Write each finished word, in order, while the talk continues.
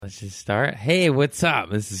Let's just start. Hey, what's up?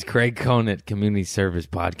 This is Craig Conant, Community Service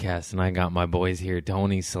Podcast, and I got my boys here,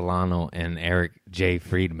 Tony Solano and Eric J.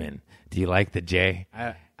 Friedman. Do you like the J?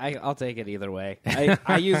 I'll take it either way.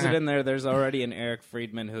 I use it in there. There's already an Eric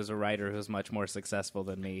Friedman who's a writer who's much more successful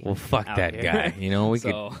than me. Well, fuck that here. guy. You know,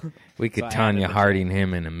 we could Tanya Harding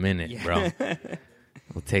him in a minute, bro.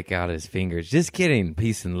 We'll take out his fingers. Just kidding.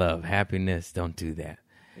 Peace and love. Happiness. Don't do that.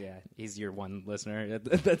 Yeah, he's your one listener at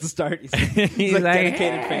the start. He's, He's like like,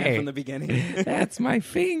 dedicated hey, fan from the beginning. That's my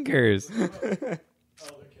fingers.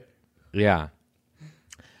 Yeah.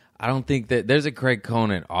 I don't think that there's a Craig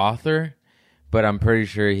Conant author, but I'm pretty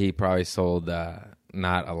sure he probably sold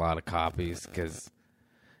not a lot of copies because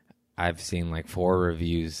I've seen like 4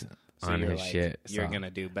 reviews on his shit. You're going to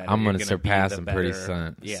do better. I'm going to surpass him pretty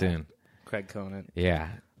soon. Craig Conant. Yeah.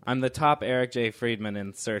 I'm the top Eric J. Friedman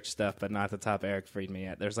in search stuff, but not the top Eric Friedman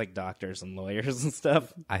yet. There's like doctors and lawyers and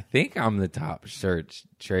stuff. I think I'm the top search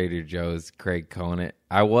Trader Joe's Craig Conant.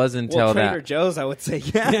 I was until Trader Joe's, I would say,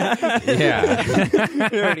 yeah. Yeah.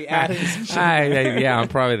 You're already adding some shit. Yeah, I'm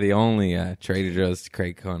probably the only Trader Joe's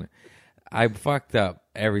Craig Conant. I fucked up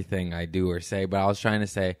everything I do or say, but I was trying to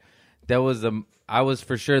say I was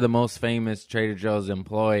for sure the most famous Trader Joe's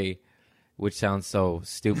employee, which sounds so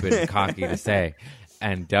stupid and cocky to say.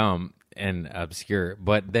 And dumb and obscure.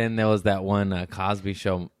 But then there was that one Cosby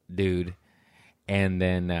Show dude. And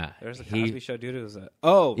then there was a Cosby Show dude who was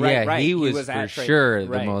right. He was for sure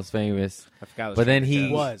the most famous. I forgot. But then he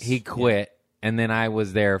quit. Yeah. And then I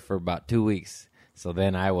was there for about 2 weeks. So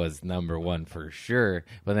then I was number one for sure.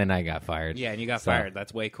 But then I got fired. Yeah, and you got fired.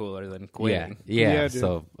 That's way cooler than quitting. Yeah.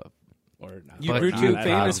 So or not. You grew too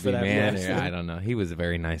famous Cosby, for that, man. yeah. I don't know. He was a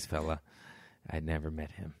very nice fella. I'd never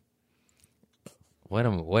met him. What?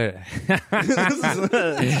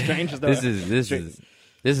 Strange as This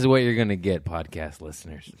is what you're gonna get, podcast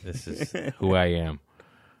listeners. This is who I am.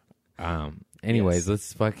 Anyways,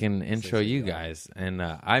 let's fucking intro you guys. And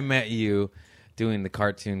I met you doing the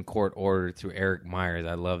cartoon Court Order through Eric Myers.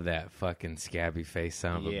 I love that fucking scabby face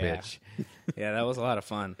son of a bitch. Yeah, that was a lot of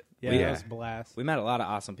fun. Yeah, that was a blast. We met a lot of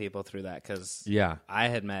awesome people through that because I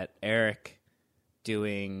had met Eric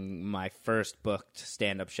doing my first booked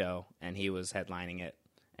stand-up show, and he was headlining it.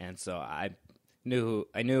 And so I knew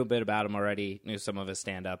a bit about him already, knew some of his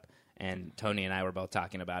stand-up, and Tony and I were both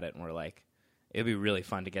talking about it, and we're like, it'd be really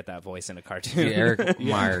fun to get that voice in a cartoon. See, Eric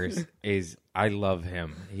Myers I love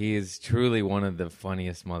him. He is truly one of the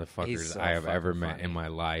funniest motherfuckers I have ever met in my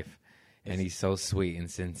life. And he's so sweet and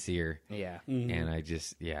sincere. Yeah. Mm-hmm.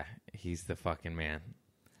 And he's the fucking man.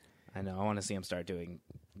 I know. I want to see him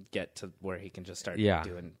get to where he can just start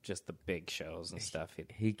doing just the big shows and stuff.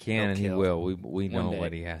 He can and he will. We know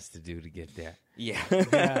what he has to do to get there. Yeah.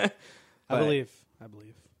 I believe.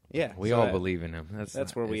 Yeah. We all believe in him.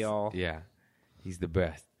 That's where we all... Yeah. He's the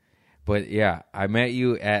best. But yeah, I met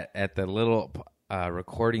you at the little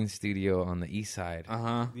recording studio on the east side.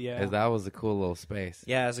 Uh-huh. Yeah. That was a cool little space.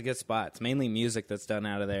 Yeah, it's a good spot. It's mainly music that's done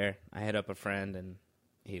out of there. I hit up a friend and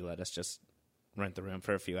he let us just rent the room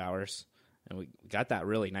for a few hours. And we got that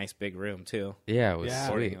really nice big room, too. Yeah, it was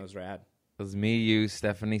sweet. It was rad. It was me, you,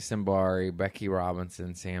 Stephanie Simbari, Becky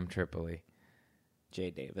Robinson, Sam Tripoli. Jay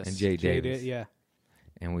Davis. And Jay Davis. Yeah.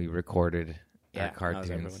 And we recorded our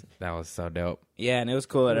cartoons. That was so dope. Yeah, and it was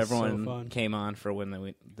cool that was everyone so fun. came on for when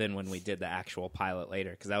we did the actual pilot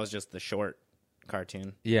later, because that was just the short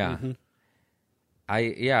cartoon. Yeah.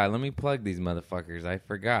 Mm-hmm. Let me plug these motherfuckers. I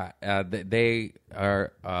forgot. They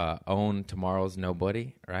are own Tomorrow's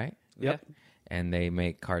Nobody, right? Yep. And they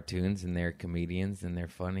make cartoons, and they're comedians, and they're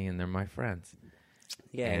funny, and they're my friends.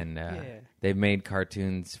 Yeah. And they've made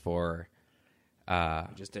cartoons for Bill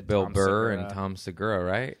Tom Burr Segura. and Tom Segura,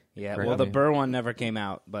 right? Yeah, Correct well, the me? Burr one never came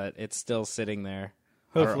out, but it's still sitting there.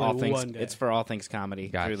 Hopefully one day. It's for All Things Comedy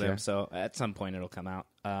Gotcha. through them, so at some point it'll come out.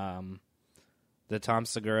 The Tom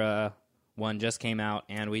Segura one just came out,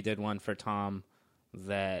 and we did one for Tom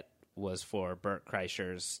that was for Burt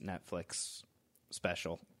Kreischer's Netflix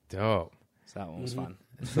special. Dope. So that one was fun.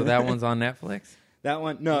 So that one's on Netflix? That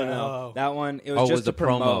one, no. That one, it was Oh, just was a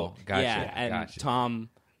promo. promote. Gotcha, Yeah, and gotcha. Tom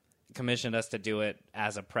commissioned us to do it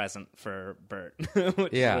as a present for Bert,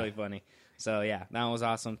 which is really funny. So, yeah, that one was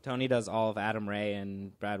awesome. Tony does all of Adam Ray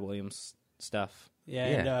and Brad Williams stuff. Yeah,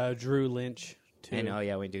 and Drew Lynch, too.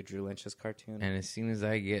 And, we do Drew Lynch's cartoon. And as soon as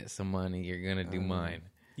I get some money, you're going to do mine.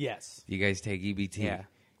 Yes. You guys take EBT? Yeah.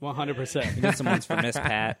 100%. We did some ones for Miss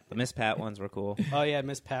Pat. The Miss Pat ones were cool. Oh, yeah,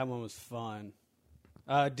 Miss Pat one was fun.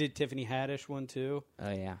 Did Tiffany Haddish one, too? Oh,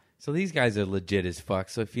 yeah. So these guys are legit as fuck.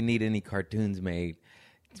 So if you need any cartoons made,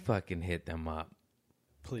 fucking hit them up.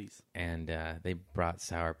 Please. And they brought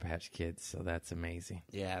Sour Patch Kids, so that's amazing.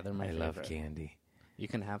 Yeah, they're my I favorite. love candy. You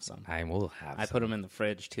can have some. I will have some. I put them in the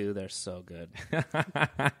fridge, too. They're so good.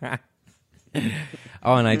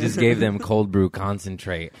 Oh, and I just gave them cold brew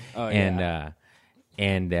concentrate. Oh, and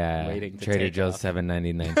Waiting to Trader take Joe's off.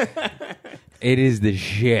 $7.99. It is the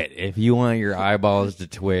shit. If you want your eyeballs to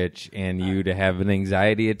twitch and you to have an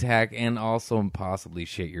anxiety attack and also possibly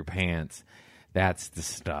shit your pants, that's the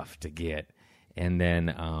stuff to get. And then,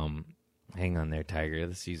 hang on there, Tiger.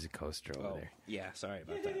 Let's use a coaster over there. Yeah, sorry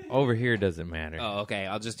about that. Over here doesn't matter. Oh, okay.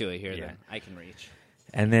 I'll just do it here Yeah. then. I can reach.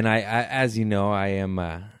 And then I as you know, I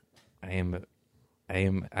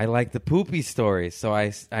like the poopy stories. So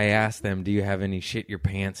I asked them, do you have any shit your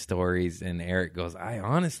pants stories? And Eric goes, I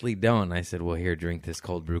honestly don't. And I said, well, here, drink this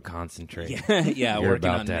cold brew concentrate. Yeah, You're working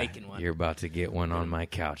about on to, making one. You're about to get one on my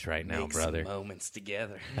couch right now, Make brother. some moments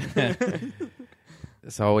together.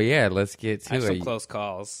 So yeah, let's get I have to some it. close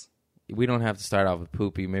calls. We don't have to start off with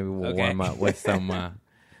poopy. Maybe we'll Okay. warm up with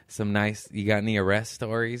some nice. You got any arrest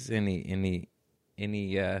stories? Any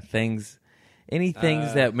things? Any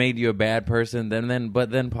things that made you a bad person, but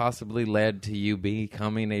then possibly led to you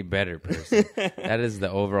becoming a better person? That is the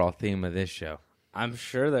overall theme of this show. I'm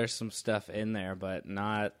sure there's some stuff in there, but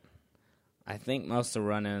not. I think most of the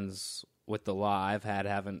run-ins with the law I've had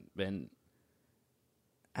haven't been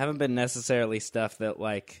necessarily stuff that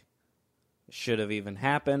like should have even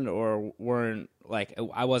happened or weren't like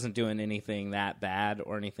I wasn't doing anything that bad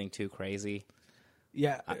or anything too crazy.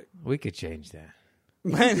 Yeah. We could change that.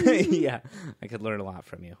 Yeah, I could learn a lot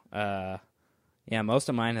from you. Yeah, most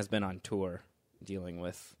of mine has been on tour, dealing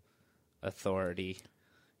with authority,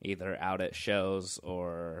 either out at shows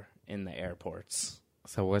or in the airports.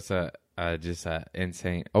 So what's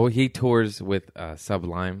insane? Oh, he tours with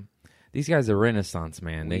Sublime. These guys are Renaissance,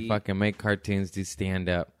 man. They fucking make cartoons, do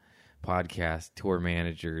stand-up, podcast, tour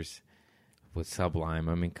managers with Sublime.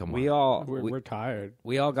 I mean, come on. We're tired.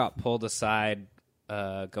 We all got pulled aside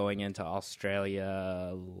going into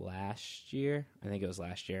Australia last year. I think it was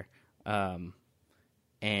last year.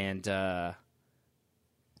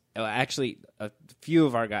 Actually, a few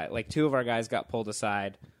of our guys, like two of our guys got pulled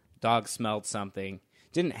aside. Dog smelled something.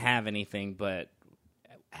 Didn't have anything, but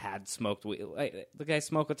had smoked weed. Like, the guy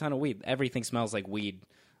smoked a ton of weed. Everything smells like weed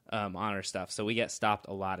on our stuff. So we get stopped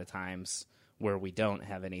a lot of times where we don't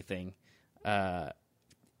have anything.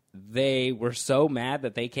 They were so mad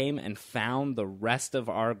that they came and found the rest of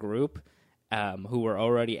our group who were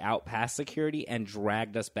already out past security and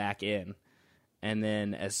dragged us back in. And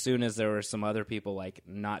then as soon as there were some other people like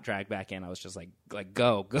not dragged back in, I was just like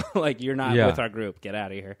go like you're not with our group, get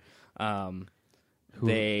out of here.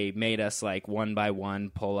 They made us like one by one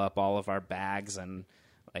pull up all of our bags and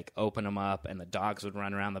like open them up, and the dogs would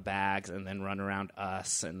run around the bags and then run around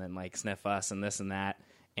us and then like sniff us and this and that.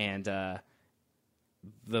 And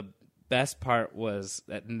the best part was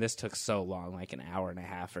that, and this took so long, like an hour and a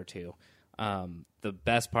half or two. The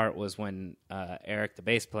best part was when Eric, the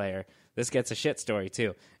bass player, this gets a shit story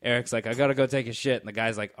too. Eric's like, I gotta go take a shit, and the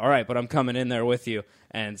guy's like, all right, but I'm coming in there with you.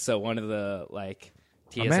 And so one of the like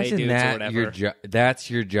TSA Imagine dudes that or whatever. that's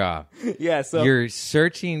your job. Yeah, so You're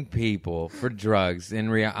searching people for drugs. In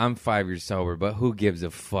reality, I'm 5 years sober, but who gives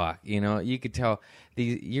a fuck? You know, you could tell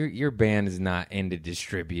your band is not into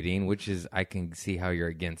distributing, which is, I can see how you're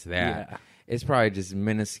against that. Yeah. It's probably just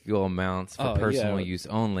minuscule amounts for personal use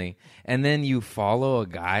only. And then you follow a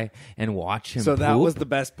guy and watch him So that poop? was the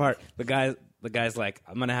best part. The guy's like,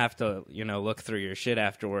 I'm gonna have to, look through your shit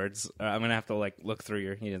afterwards. I'm gonna have to look through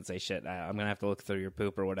your. He didn't say shit. I'm gonna have to look through your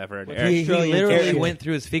poop or whatever. And He literally went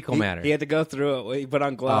through his fecal matter. He had to go through it. He put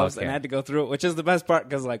on gloves and had to go through it, which is the best part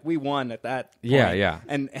because we won at that point. Yeah.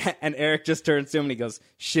 And Eric just turns to him and he goes,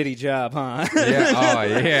 "Shitty job, huh?" Yeah. Oh,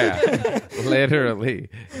 yeah. Literally.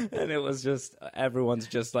 And it was just everyone's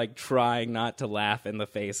just trying not to laugh in the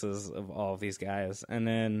faces of all of these guys, and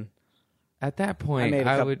then. At that point,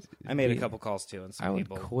 I made a couple calls too, and some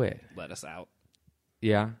people quit. let us out.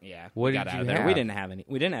 Yeah. Yeah, What we did got out you of there. have? We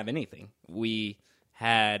didn't have anything. We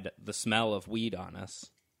had the smell of weed on us.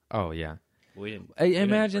 Oh, yeah. We didn't.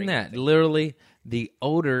 Imagine that. Literally, the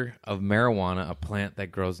odor of marijuana, a plant that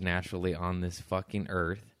grows naturally on this fucking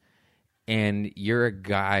earth, and you're a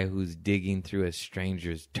guy who's digging through a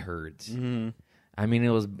stranger's turds. Mm-hmm. I mean,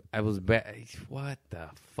 I was what the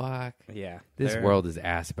fuck? Yeah, This world is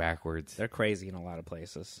ass backwards. They're crazy in a lot of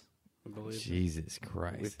places. Jesus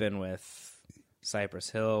Christ. We've been with Cypress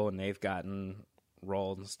Hill, and they've gotten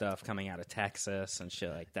rolled and stuff coming out of Texas and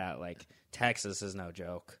shit like that. Texas is no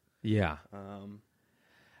joke. Yeah.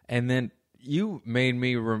 And then you made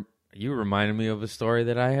me. You reminded me of a story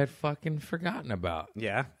that I had fucking forgotten about.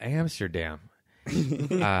 Yeah. Amsterdam.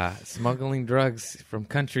 Smuggling drugs from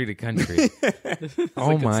country to country.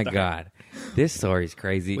 Oh my God. This story's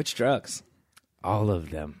crazy. Which drugs? All of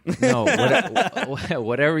them. No,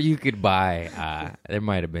 whatever you could buy. There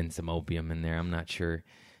might have been some opium in there. I'm not sure.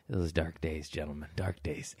 It was dark days, gentlemen. Dark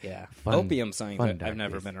days. Yeah. Opium's something that I've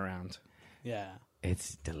never been around. Yeah.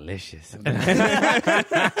 It's delicious.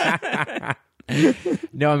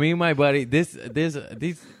 No, me and my buddy, these,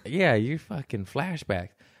 yeah, you're fucking flashbacks.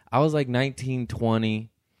 I was like 19, 20,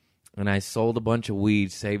 and I sold a bunch of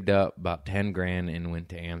weed, saved up about 10 grand, and went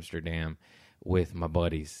to Amsterdam with my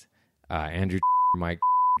buddies, Andrew, Mike,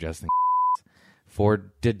 Justin,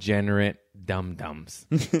 4 degenerate dum-dums.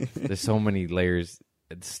 There's so many layers,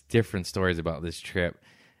 it's different stories about this trip.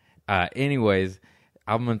 Anyways,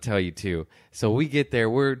 I'm going to tell you too. So we get there,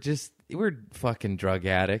 we're fucking drug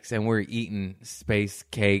addicts, and we're eating space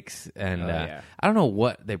cakes, and I don't know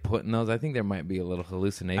what they put in those. I think there might be a little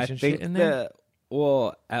hallucination shit in there.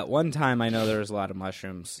 Well, at one time, I know there was a lot of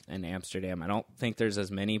mushrooms in Amsterdam. I don't think there's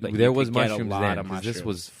as many, but there was mushrooms get a lot of mushrooms. This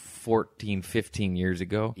was 14, 15 years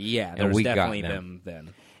ago. Yeah, there was definitely them then.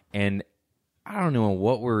 And I don't know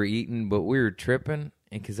what we were eating, but we were tripping,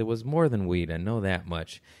 because it was more than weed. I know that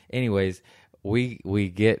much. Anyways, we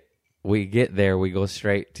get there, we go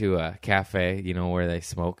straight to a cafe, where they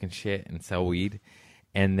smoke and shit and sell weed.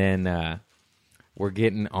 And then we're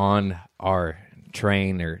getting on our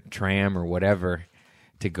train or tram or whatever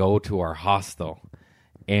to go to our hostel.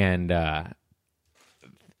 And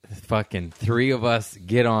fucking 3 of us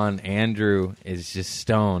get on. Andrew is just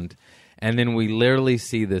stoned. And then we literally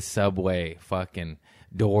see the subway fucking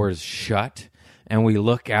doors shut. And we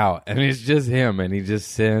look out, and it's just him, and he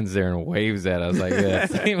just stands there and waves at us like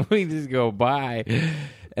this. And we just go by.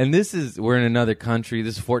 And we're in another country.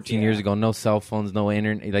 This is 14 years ago. No cell phones, no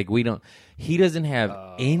internet. Like, he doesn't have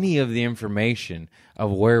any of the information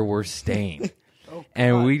of where we're staying.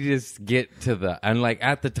 And we just get to and like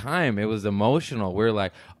at the time, it was emotional. We're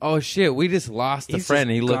like, oh shit, we just lost a friend.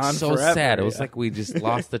 And he looked so sad. It was like we just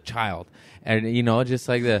lost a child. And, just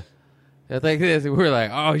like like this, we were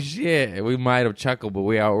like, oh shit. We might have chuckled, but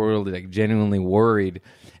we were like genuinely worried.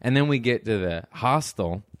 And then we get to the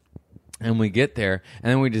hostel, and we get there,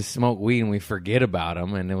 and then we just smoke weed, and we forget about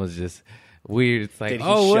him, and it was just weird. It's like,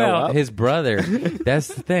 his brother. That's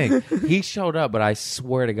the thing. He showed up, but I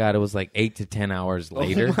swear to God, it was like 8 to 10 hours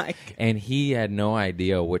later, and he had no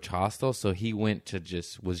idea which hostel, so he went to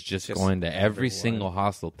was going to every single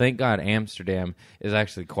hostel. Thank God Amsterdam is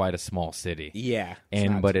actually quite a small city. Yeah.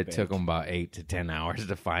 But it took him about 8 to 10 hours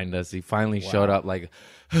to find us. He finally showed up like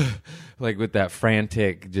with that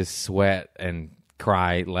frantic just sweat and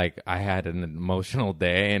cry, like I had an emotional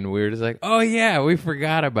day, and we were just like, oh yeah, we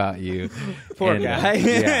forgot about you. Poor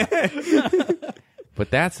guy.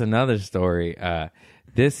 But that's another story. The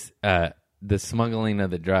smuggling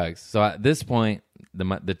of the drugs. So at this point,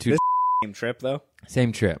 the two same trip though.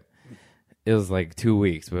 Same trip. It was like 2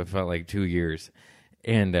 weeks, but it felt like 2 years.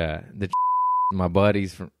 And my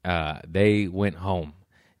buddies from they went home,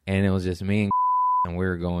 and it was just me and we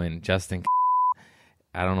were going. Justin.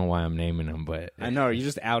 I don't know why I'm naming them, but I know. Are you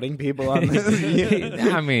just outing people on this?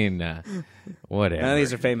 I mean, whatever. None of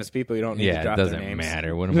these are famous people. You don't need to drop their names. It doesn't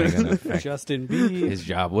matter. What am I going to affect? Justin B. His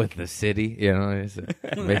job with the city,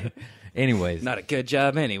 anyways, not a good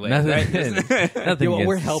job anyway. Nothing, right? nothing against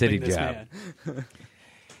we're helping city this job.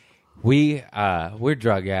 Man. We're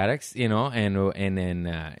drug addicts, and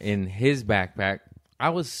in his backpack, I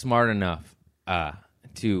was smart enough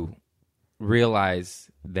to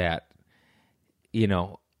realize that.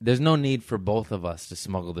 There's no need for both of us to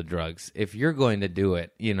smuggle the drugs. If you're going to do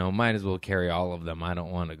it, might as well carry all of them. I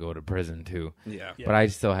don't want to go to prison too. Yeah. But I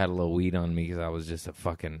still had a little weed on me because I was just a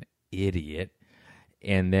fucking idiot.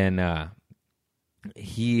 And then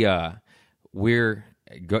we're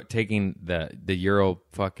taking the Euro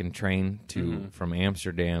fucking train from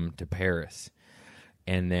Amsterdam to Paris.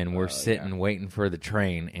 And then we're sitting waiting for the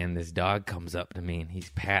train, and this dog comes up to me, and he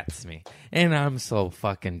pats me. And I'm so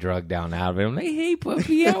fucking drugged down out of it. I'm like, hey,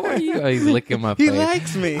 puppy, how are you? He's licking my face. He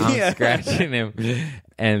likes me. I'm scratching him.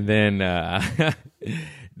 And then I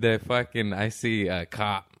see a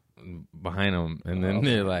cop behind him, and then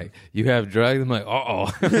they're like, you have drugs? I'm like,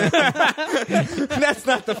 uh-oh. That's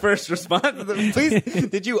not the first response. Please,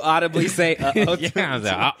 did you audibly say uh-oh? Yeah, I was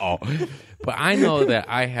like, uh-oh. But I know that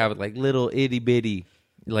I have like little itty-bitty,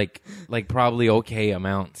 like probably okay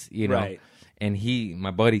amounts, Right. And my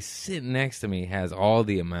buddy sitting next to me has all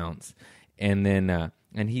the amounts. And then,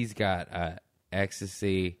 and he's got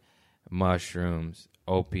ecstasy, mushrooms,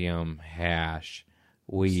 opium, hash,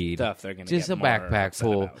 weed. Stuff they're gonna just get a backpack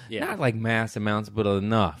full. Yeah. Not like mass amounts, but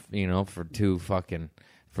enough, for 2 fucking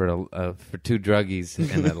for two druggies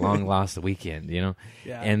and a long lost weekend, you know?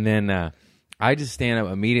 Yeah. And then I just stand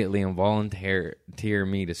up immediately and volunteer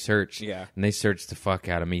me to search. Yeah. And they searched the fuck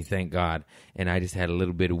out of me, thank God. And I just had a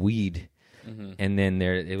little bit of weed. Mm-hmm. And then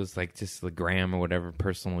it was like just a gram or whatever,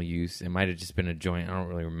 personal use. It might have just been a joint. I don't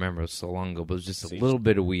really remember. It was so long ago, but it was just a little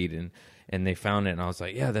bit of weed. And they found it, and I was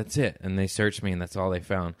like, yeah, that's it. And they searched me, and that's all they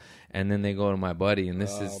found. And then they go to my buddy, and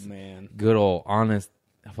this is good old, honest,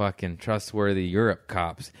 fucking trustworthy Europe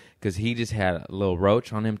cops, because he just had a little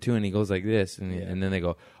roach on him, too, and he goes like this. And then they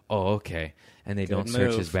go, oh, okay. And they don't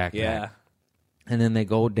search his backpack. Yeah. And then they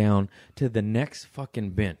go down to the next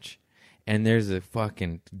fucking bench. And there's a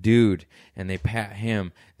fucking dude, and they pat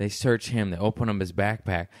him. They search him. They open up his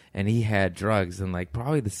backpack, and he had drugs, and like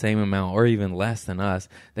probably the same amount or even less than us.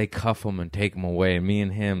 They cuff him and take him away. And me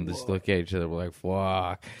and him just look at each other. We're like,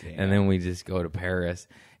 fuck. Damn. And then we just go to Paris,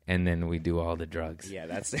 and then we do all the drugs. Yeah,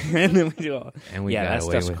 that's and then we do all. And we got that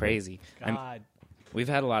away stuff's with crazy. We've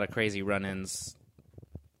had a lot of crazy run-ins,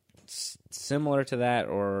 similar to that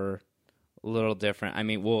or a little different. I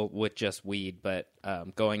mean, with just weed, but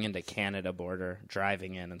going into Canada border,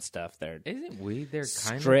 driving in and stuff. Isn't weed there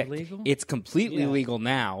kind strict. of legal? It's completely legal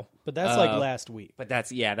now. But that's like last week. But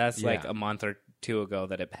that's like a month or two ago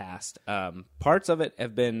that it passed. Parts of it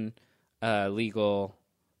have been legal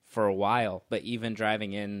for a while, but even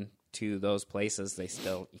driving in to those places,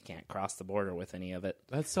 you can't cross the border with any of it.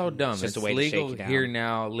 That's so dumb. It's just a way legal to shake you down. here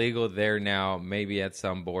now, legal there now, maybe at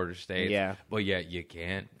some border states. Yeah. But yet you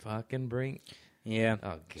can't fucking bring. Yeah.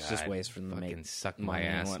 Oh, God. It's just ways for them to fucking make suck my money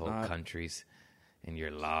and asshole whatnot. countries and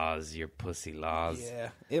your laws, your pussy laws.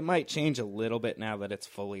 Yeah. It might change a little bit now that it's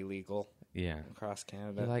fully legal Yeah. across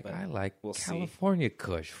Canada. You're like, but I like we'll California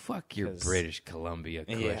Kush. Fuck your British Columbia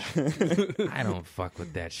Kush. Yeah. I don't fuck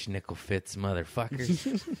with that Schnickelfitz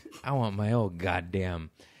motherfucker. I want my old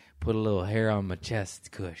goddamn put a little hair on my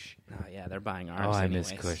chest Kush. Oh, yeah, they're buying arms I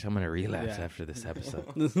anyways. miss Kush. I'm going to relapse after this episode.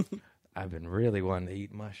 I've been really wanting to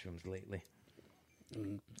eat mushrooms lately.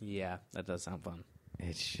 Yeah, that does sound fun.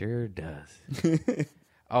 It sure does.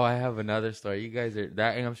 Oh, I have another story. You guys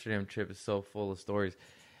that Amsterdam trip is so full of stories.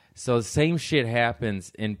 So the same shit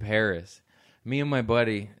happens in Paris. Me and my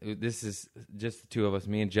buddy, this is just the two of us,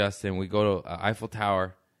 me and Justin, we go to Eiffel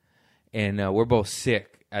Tower, and we're both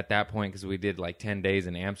sick at that point because we did like 10 days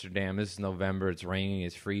in Amsterdam. This is November. It's raining.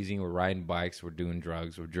 It's freezing. We're riding bikes. We're doing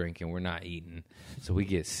drugs. We're drinking. We're not eating. So we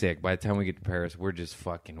get sick. By the time we get to Paris, we're just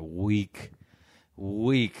fucking weak.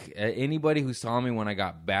 Anybody who saw me when I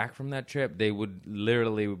got back from that trip, they would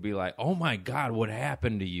be like, oh my God, what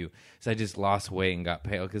happened to you? So I just lost weight and got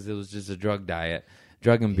pale because it was just a drug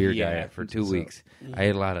and beer diet for 2 weeks. I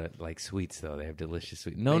ate a lot of like sweets though. They have delicious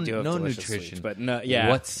sweets. No nutrition, sweets, but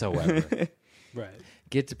whatsoever. Right.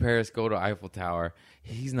 Get to Paris, go to Eiffel Tower.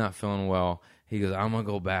 He's not feeling well. He goes, I'm going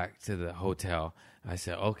to go back to the hotel. I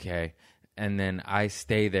said, okay. And then I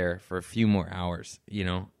stay there for a few more hours,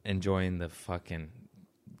 enjoying the fucking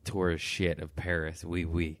tourist shit of Paris.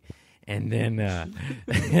 And then... Not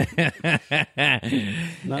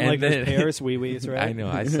like those Paris wee-wees, right? I know.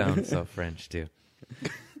 I sound so French, too.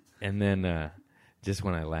 And then just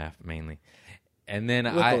when I laugh, mainly. And then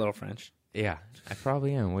you look a little French. Yeah, I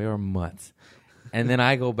probably am. We are mutts. And then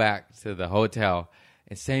I go back to the hotel,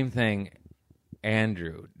 and same thing,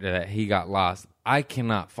 Andrew, that he got lost. I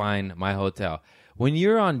cannot find my hotel. When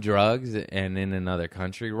you're on drugs and in another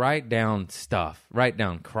country, write down stuff. Write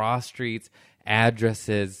down cross streets,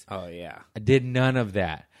 addresses. Oh, yeah. I did none of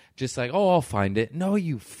that. Just like, I'll find it. No,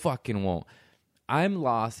 you fucking won't. I'm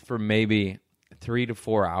lost for maybe 3 to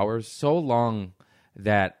 4 hours, so long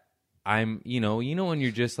that I'm, when you're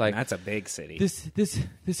just like, that's a big city. This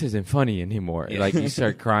isn't funny anymore. Yeah. Like you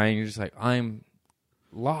start crying, you're just like, I'm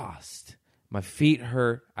lost. My feet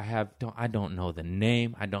hurt. I don't know the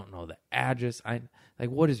name. I don't know the address.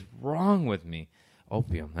 What is wrong with me?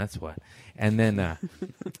 Opium, that's what. And then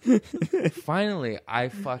finally I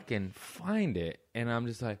fucking find it, and I'm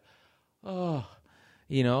just like,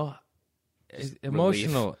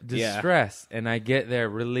 emotional distress. Yeah. And I get there,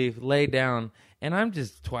 relief, lay down, and I'm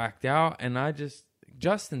just twacked out, and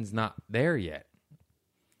Justin's not there yet.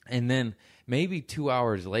 And then maybe 2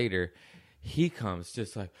 hours later, he comes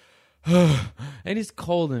just like, and it's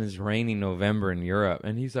cold and it's rainy November in Europe,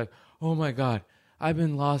 and he's like, oh my God, I've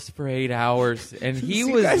been lost for 8 hours. And he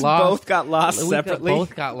was guys lost. Both got lost separately.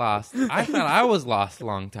 Both got lost. I thought I was lost a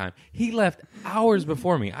long time. He left hours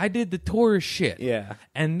before me. I did the tourist shit. Yeah.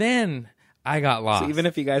 And then I got lost. So even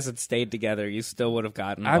if you guys had stayed together, you still would have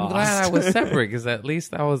gotten I'm lost. glad I was separate, because at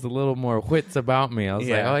least I was a little more wits about me. I was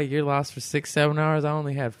like, oh, you're lost for 6-7 hours? I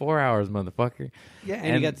only had 4 hours, motherfucker. Yeah,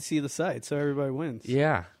 and you got to see the sights, so everybody wins.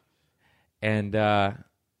 Yeah. And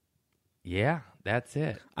Yeah, that's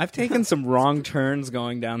it. I've taken some wrong turns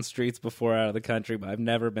going down streets before out of the country, but I've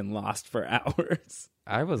never been lost for hours.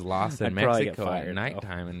 I was lost in I'd probably get Mexico at fired,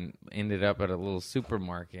 nighttime and ended up at a little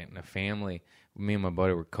supermarket, and a family. Me and my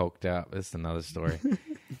buddy were coked up. This is another story.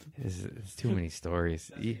 It's too many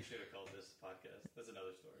stories. You should have called this podcast. That's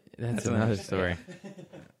another story. That's another story.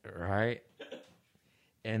 Right?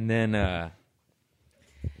 And then,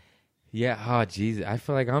 yeah, oh, jeez. I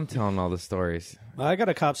feel like I'm telling all the stories. Well, I got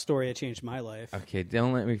a cop story that changed my life. Okay,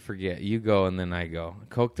 don't let me forget. You go and then I go.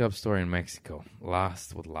 Coked up story in Mexico.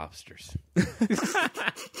 Lost with lobsters.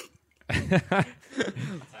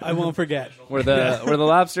 I won't forget. Were the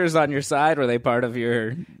lobsters on your side? Were they part of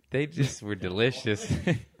your... They just were delicious.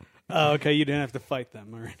 Oh, okay. You didn't have to fight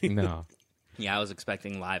them or anything. No. Yeah, I was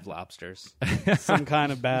expecting live lobsters. Some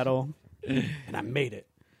kind of battle, and I made it.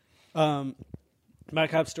 My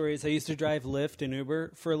cop story is I used to drive Lyft and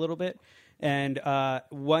Uber for a little bit, and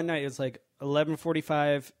one night it was like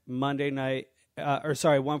 11:45 Monday night,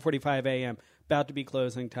 1:45 a.m. About to be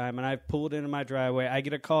closing time, and I pulled into my driveway. I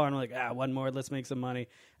get a call, and I'm like, one more, let's make some money.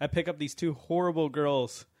 I pick up these two horrible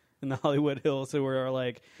girls in the Hollywood Hills who were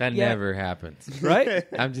like... That never happens. Right?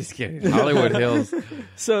 I'm just kidding. Hollywood Hills.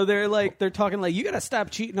 So they're talking like, you got to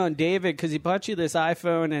stop cheating on David because he bought you this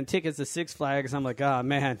iPhone and tickets to Six Flags. I'm like, oh,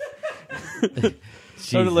 man.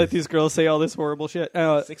 So to let these girls say all this horrible shit.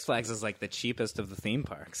 Six Flags is like the cheapest of the theme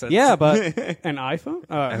parks. Yeah, but an iPhone?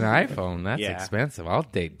 An iPhone? That's expensive. I'll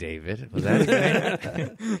date David. Was that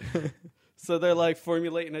his name? So they're like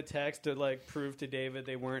formulating a text to like prove to David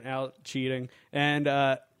they weren't out cheating. And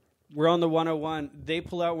we're on the 101. They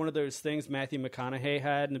pull out one of those things Matthew McConaughey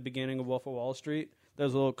had in the beginning of Wolf of Wall Street.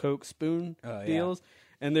 Those little Coke spoon deals.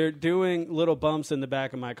 Yeah. And they're doing little bumps in the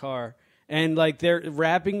back of my car. And, like, they're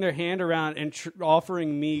wrapping their hand around and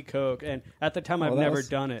offering me Coke. And at the time, I've never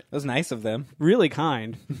done it. It was nice of them. Really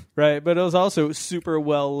kind, right? But it was also super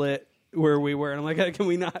well lit where we were. And I'm like, can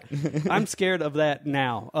we not? I'm scared of that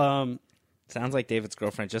now. Sounds like David's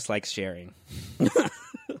girlfriend just likes sharing.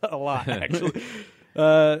 A lot, actually.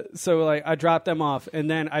 So, like, I drop them off. And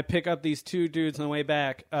then I pick up these two dudes on the way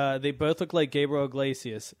back. They both look like Gabriel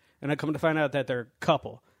Iglesias. And I come to find out that they're a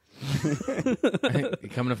couple.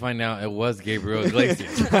 Come to find out, it was Gabriel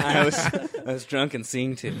Iglesias. I was drunk and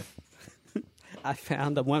seeing two. I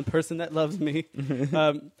found the one person that loves me.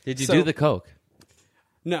 Did you do the Coke?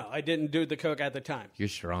 No, I didn't do the Coke at the time. You're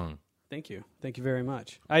strong. Thank you very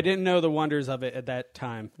much. I didn't know the wonders of it at that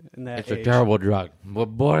time. It's a terrible drug, but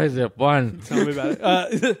boy, is it fun! Tell me about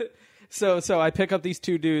it. So I pick up these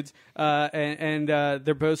two dudes, and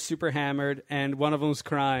they're both super hammered, and one of them's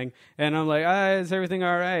crying. And I'm like, is everything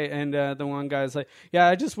all right? And the one guy's like, yeah,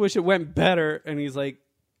 I just wish it went better. And he's like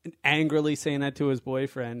angrily saying that to his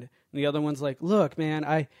boyfriend. And the other one's like, look,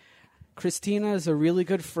 man, Christina is a really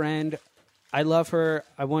good friend. I love her.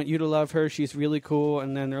 I want you to love her. She's really cool.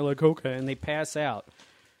 And then they're like, okay. And they pass out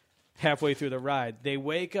halfway through the ride. They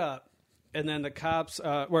wake up. And then the cops,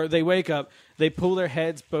 they wake up, they pull their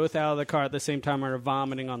heads both out of the car at the same time and are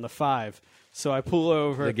vomiting on the 5. So I pull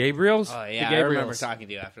over. The Gabriels? Oh, yeah, I remember talking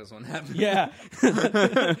to you after this one happened. Yeah.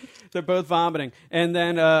 They're both vomiting. And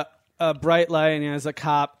then a bright light, and there's a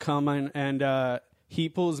cop coming, and he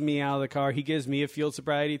pulls me out of the car. He gives me a field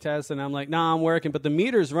sobriety test, and I'm like, nah, I'm working, but the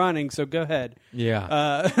meter's running, so go ahead.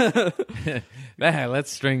 Yeah. Let's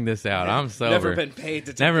string this out. I'm sober. Never been paid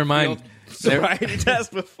to take Never mind. Field sobriety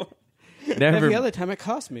test before. Every other time it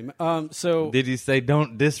cost me. So did you say,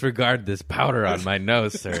 don't disregard this powder on my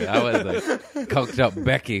nose, sir? That was a coked up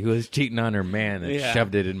Becky who was cheating on her man and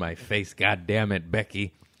shoved it in my face. God damn it,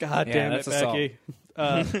 Becky. God damn it, Becky.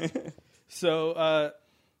 So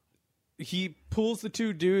he pulls the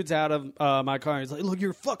two dudes out of my car. He's like, look,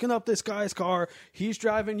 you're fucking up this guy's car. He's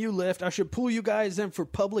driving you Lyft. I should pull you guys in for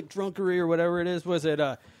public drunkery or whatever it is. Was it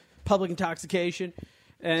public intoxication?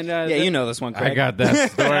 And you know this one, Craig. I got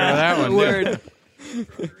that story for that one. Word.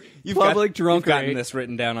 Public drunkery. You've gotten this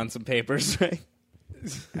written down on some papers, right?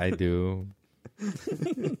 I do.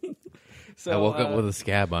 So, I woke up with a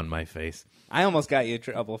scab on my face. I almost got you in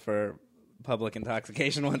trouble for public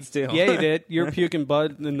intoxication once, too. Yeah, you did. You're puking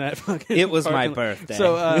blood in that fucking... It was my birthday.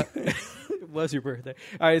 So, it was your birthday.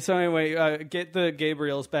 All right, so anyway, get the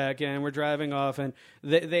Gabriels back in. We're driving off, and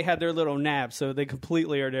they had their little nap, so they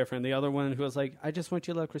completely are different. The other one who was like, I just want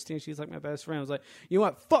you to love Christina. She's like my best friend. I was like, you know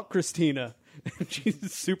what? Fuck Christina.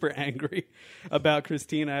 She's super angry about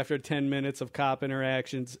Christina after 10 minutes of cop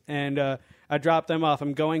interactions. And I drop them off.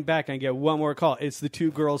 I'm going back and I get one more call. It's the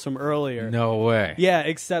two girls from earlier. No way. Yeah,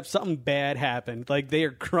 except something bad happened. Like, they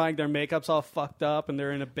are crying. Their makeup's all fucked up and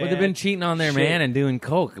they're in a bad... Well, they've been cheating on their shit. man and doing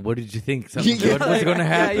coke. What did you think? Something good was going to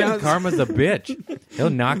happen? Karma's a bitch. He'll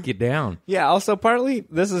knock you down. Yeah, also partly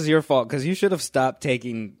this is your fault because you should have stopped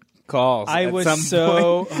taking calls. I was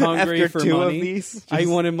so hungry for two money. Of these. I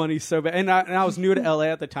wanted money so bad. And I was new to LA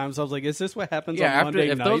at the time, so I was like, is this what happens on Monday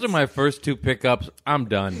if nights? those are my first 2 pickups, I'm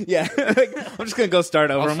done. Yeah. I'm just going to go start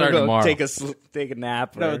over. I'll I'm start going to go tomorrow. take a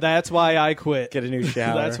nap. No, that's why I quit. Get a new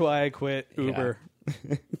shower. That's why I quit Uber.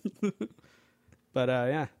 But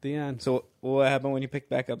yeah, the end. So what happened when you picked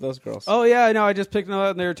back up those girls? Oh yeah, I know. I just picked them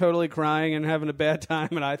up and they were totally crying and having a bad time,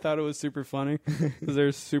 and I thought it was super funny because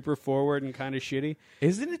they're super forward and kind of shitty.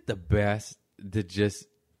 Isn't it the best to just...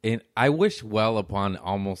 And I wish well upon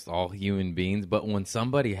almost all human beings, but when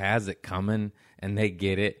somebody has it coming and they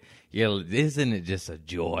get it, isn't it just a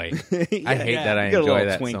joy? I hate that I enjoy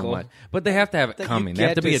that so much. But they have to have it coming. They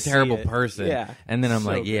have to be a terrible person. Yeah. And then I'm So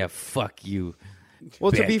like, good. yeah, fuck you.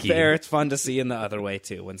 Well, to be Becky. fair, it's fun to see in the other way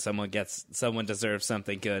too. When someone deserves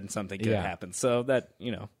something good and something good happens. So that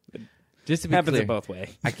it Just to be happens clear, in both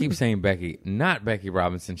ways. I keep saying Becky, not Becky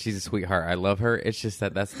Robinson. She's a sweetheart. I love her. It's just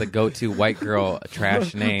that's the go-to white girl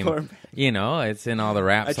trash name. Poor It's in all the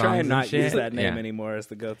rap I songs. try and not shit. use that name Yeah. anymore as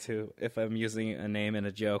the go-to. If I'm using a name in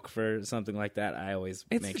a joke for something like that, I always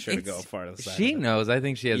make sure to go far to the side. She of it. knows. I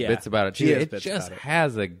think she has Yeah, bits about it. she has It bits just about it.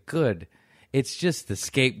 has a good. It's just the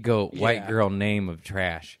scapegoat white girl name of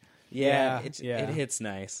trash. Yeah, Yeah. it hits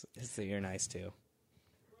nice. You're nice too.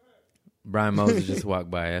 Brian Moses just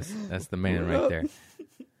walked by us. That's the man right there.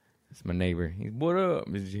 That's my neighbor. He's, what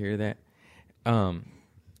up? Did you hear that?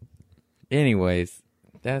 Anyways,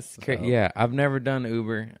 that's crazy. Yeah, I've never done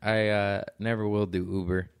Uber. I never will do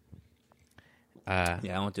Uber.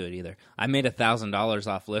 Yeah, I won't do it either. I made $1,000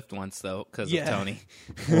 off Lyft once though because of Tony.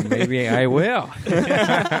 Well, maybe I will.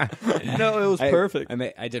 No, it was perfect.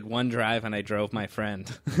 I did one drive and I drove my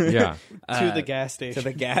friend. Yeah. To the gas station.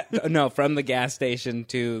 To the from the gas station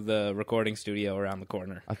to the recording studio around the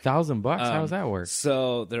corner. $1,000? How does that work?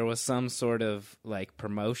 So there was some sort of like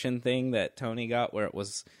promotion thing that Tony got where it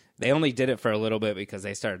was. They only did it for a little bit because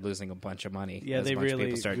they started losing a bunch of money. Yeah, as they a bunch of really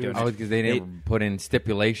people started doing Oh, it. because they didn't put in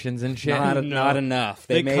stipulations and shit? Not enough.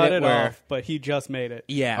 They made cut it it where, off, but he just made it.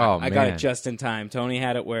 Yeah, Oh, I got man. it just in time. Tony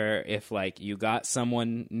had it where if like you got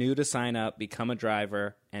someone new to sign up, become a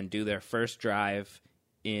driver, and do their first drive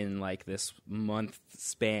in like this month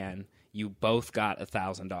span, you both got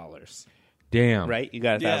 $1,000. Damn. Right? You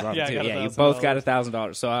got $1,000 Yeah, I too. got Yeah, you $1,000. both got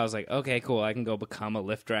 $1,000. So I was like, okay, cool. I can go become a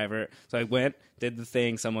Lyft driver. So I went, did the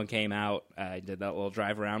thing. Someone came out. I did that little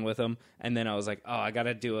drive around with them. And then I was like, oh, I got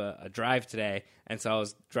to do a drive today. And so I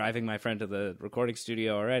was driving my friend to the recording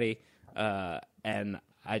studio already. And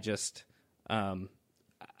I just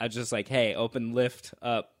like, hey, open Lyft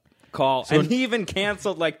up. Call. So- and he even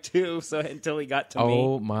canceled like 2 until he got to me.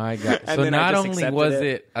 Oh, my God. And So then I not just only accepted was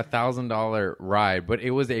it. it $1,000 ride, but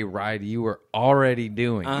it was a ride you were already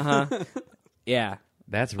doing. Yeah.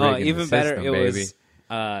 That's rigging even the better, system, it baby. was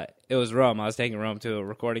it was Rome. I was taking Rome to a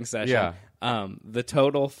recording session. Yeah. The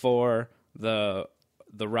total for the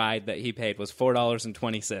ride that he paid was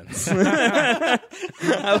 $4.20.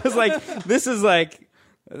 I was like,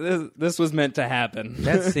 this was meant to happen.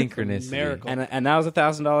 That's synchronicity. Miracle. And that was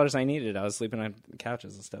 $1,000 I needed. I was sleeping on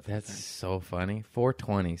couches and stuff. That's so funny.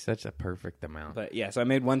 $4.20, such a perfect amount. But yeah, so I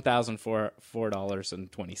made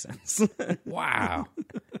 $1,004.20. Wow,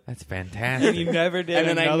 that's And fantastic. you never did And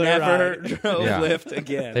then I another never ride. drove Yeah. Lyft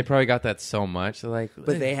again. They probably got that so much. They're like,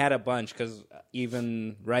 But they had a bunch because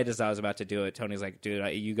even right as I was about to do it, Tony's like,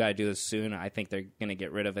 dude, you got to do this soon. I think they're going to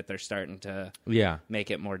get rid of it. They're starting to yeah, make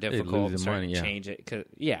it more losing difficult, money, yeah. change it. 'Cause,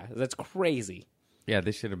 yeah, that's crazy. yeah.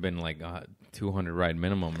 They should have been like 200 ride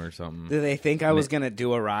minimum or something. Do they think I was going to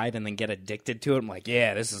do a ride and then get addicted to it? I'm like,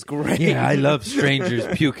 yeah, this is great. Yeah, I love strangers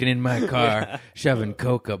puking in my car, shoving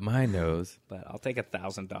coke up my nose. But I'll take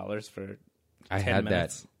 $1,000 for I 10 had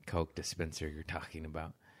minutes. that Coke dispenser you're talking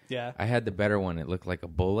about. Yeah. I had the better one. It looked like a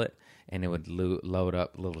bullet, and it would load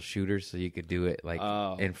up little shooters, so you could do it like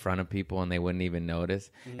in front of people, and they wouldn't even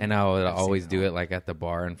notice. And I would always do it like at the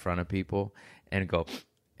bar in front of people, and go,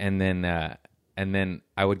 and then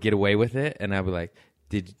I would get away with it, and I'd be like,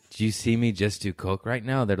 "Did you see me just do coke right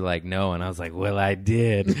now?" They're like, "No," and I was like, "Well, I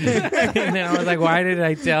did." And then I was like, "Why did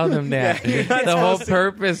I tell them that?" The whole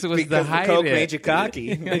purpose was to Because the hide Coke it. made you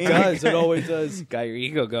cocky. It does. It always does. Got your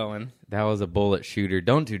ego going. That was a bullet shooter.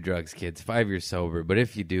 Don't do drugs, kids. 5 years sober. But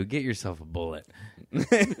if you do, get yourself a bullet.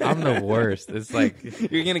 I'm the worst. It's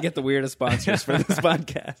like you're gonna get the weirdest sponsors for this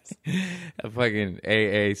podcast. A fucking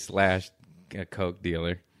AA / a Coke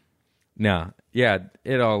dealer. No, yeah,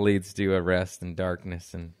 it all leads to arrest and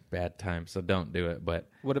darkness and bad times. So don't do it. But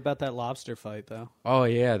what about that lobster fight, though? Oh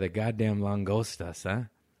yeah, the goddamn langostas, huh?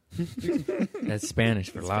 That's Spanish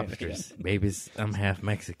for lobsters. Yeah. Babies, I'm half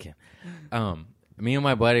Mexican. Me and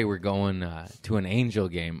my buddy were going to an Angel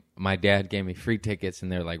game. My dad gave me free tickets,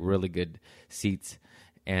 and they're like really good seats.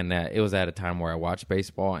 And it was at a time where I watched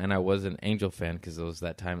baseball, and I was an Angel fan because it was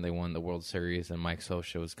that time they won the World Series, and Mike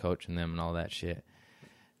Scioscia was coaching them and all that shit.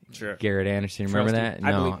 Sure. Garrett Anderson, remember that?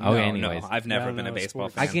 No. Anyways. No, I've never been a baseball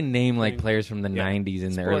fan. I can name like players from the 90s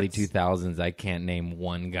and the early 2000s. I can't name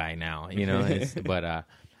one guy now, you know? But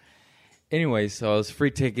anyway, so it was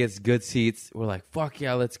free tickets, good seats. We're like, fuck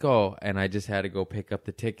yeah, let's go. And I just had to go pick up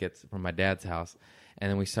the tickets from my dad's house.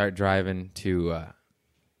 And then we start driving to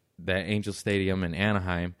the Angel Stadium in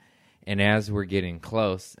Anaheim. And as we're getting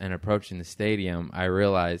close and approaching the stadium, I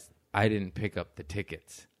realized I didn't pick up the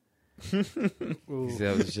tickets. Because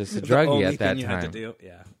I was just a druggie at that time. Had to do.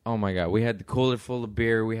 Yeah. Oh my God, we had the cooler full of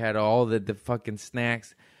beer. We had all the fucking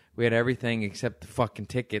snacks. We had everything except the fucking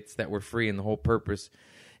tickets that were free and the whole purpose.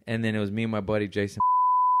 And then it was me and my buddy Jason,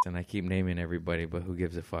 and I keep naming everybody, but who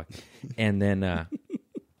gives a fuck? And then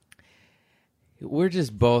we're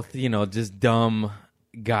just both, just dumb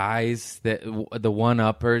guys, that the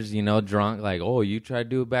one-uppers, drunk, like, oh, you tried to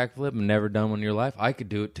do a backflip and never done one in your life? I could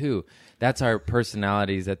do it too. That's our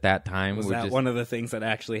personalities at that time. Was that one of the things that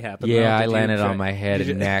actually happened? Yeah, I landed on my head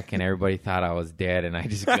and neck, and everybody thought I was dead, and I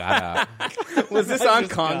just got up. Was this on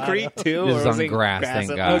concrete too? This was on grass,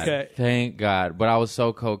 thank God. Okay. Thank God. But I was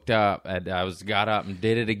so coked up, and I got up and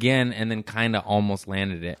did it again, and then kind of almost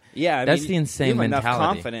landed it. Yeah, that's the insane mentality.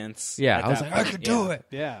 Enough confidence. Yeah, I was like, I could do it.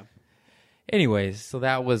 Yeah. Anyways, so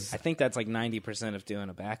that was. I think that's like 90% of doing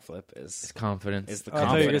a backflip is confidence. Is the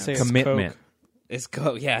confidence, commitment. It's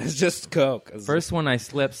Coke. Yeah, it's just Coke. First one I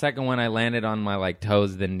slipped. Second one I landed on my like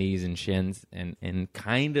toes, then knees and shins, and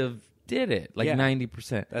kind of did it like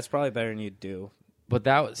 90%. That's probably better than you'd do. But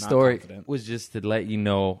that story was just to let you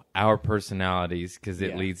know our personalities, because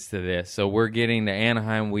it leads to this. So we're getting to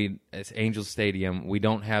Anaheim. It's Angel Stadium. We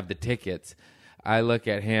don't have the tickets. I look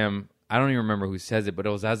at him. I don't even remember who says it, but it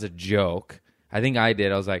was as a joke. I think I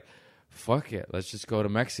did. I was like, fuck it. Let's just go to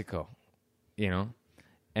Mexico,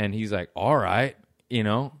 And he's like, all right,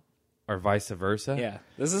 or vice versa. Yeah.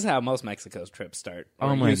 This is how most Mexico's trips start.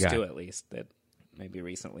 Or used to, at least. That maybe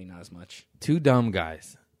recently, not as much. Two dumb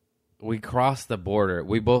guys. We cross the border.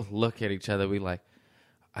 We both look at each other. We like,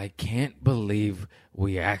 I can't believe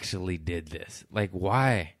we actually did this. Like,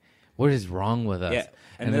 why? What is wrong with us? Yeah.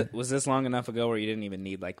 And was this long enough ago where you didn't even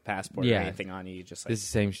need like passport or anything on you? You just like,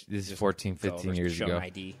 this is 14, 15 years ago.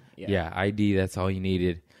 ID. Yeah, ID. That's all you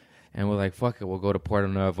needed. And we're like, fuck it. We'll go to Puerto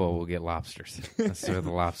Nuevo. We'll get lobsters. That's where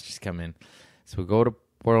the lobsters come in. So we go to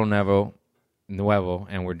Puerto Nuevo,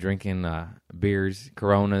 and we're drinking beers,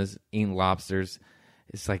 Coronas, eating lobsters.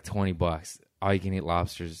 It's like $20. All you can eat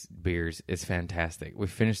lobsters, beers. It's fantastic. We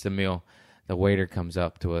finish the meal. The waiter comes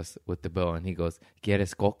up to us with the bill, and he goes,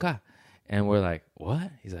 ¿Quieres coca? And we're like, what?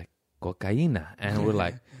 He's like, cocaína. And we're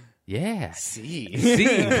like, yeah. Sí.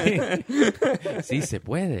 Sí se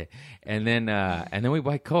puede. And then we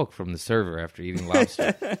buy Coke from the server after eating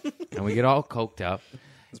lobster. And we get all coked up.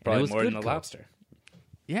 It's probably more than the lobster.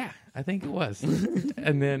 Yeah, I think it was.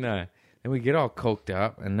 And then we get all coked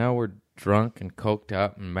up, and now we're drunk and coked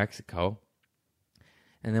up in Mexico.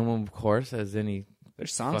 And then, of course, as any...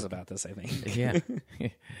 There's songs about this, I think. Yeah.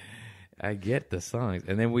 I get the songs.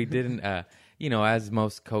 And then we didn't, as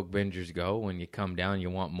most Coke bingers go, when you come down,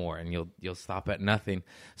 you want more, and you'll stop at nothing.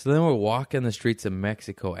 So then we're walking the streets of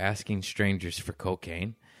Mexico asking strangers for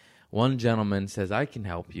cocaine. One gentleman says, I can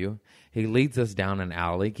help you. He leads us down an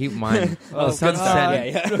alley. Keep in mind, the sun's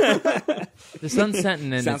setting. The sun's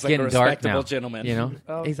setting, and sounds it's getting dark now. Gentleman.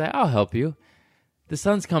 He's like, I'll help you. The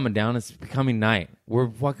sun's coming down. It's becoming night. We're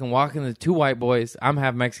fucking walking. The two white boys. I'm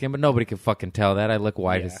half Mexican, but nobody can fucking tell that. I look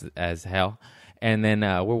white as hell. And then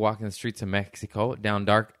we're walking the streets of Mexico down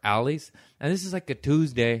dark alleys. And this is like a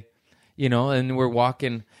Tuesday, and we're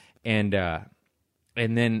walking. And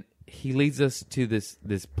then he leads us to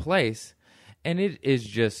this place. And it is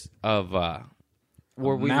just where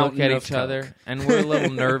we look at each other. And we're a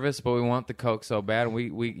little nervous, but we want the Coke so bad. And we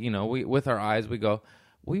with our eyes, we go,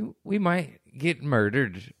 we might get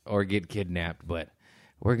murdered or get kidnapped, but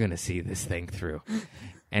we're going to see this thing through.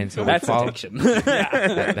 And so that's addiction.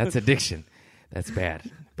 That's addiction. That's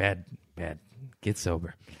bad. Get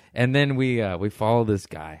sober. And then we follow this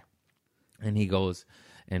guy, and he goes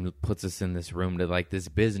and puts us in this room to like this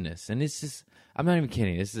business. And it's just I'm not even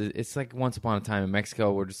kidding. It's like Once Upon a Time in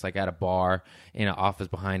Mexico. We're just like at a bar, in an office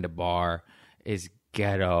behind a bar. It's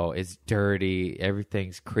ghetto. It's dirty.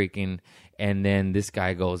 Everything's creaking. And then this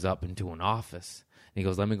guy goes up into an office. And he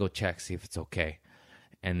goes, let me go check, see if it's okay.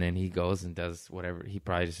 And then he goes and does whatever. He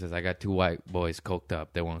probably just says, I got 2 white boys coked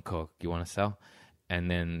up. They want coke. You want to sell? And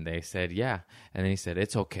then they said, yeah. And then he said,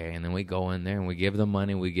 it's okay. And then we go in there and we give them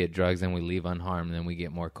money. We get drugs and we leave unharmed. And then we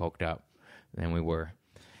get more coked up than we were.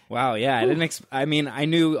 Wow, yeah. I didn't. I mean, I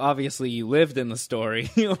knew obviously you lived in the story,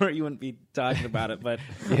 or you wouldn't be talking about it. But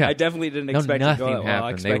yeah. I definitely didn't expect to go. Well,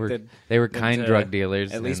 I expected they were kind drug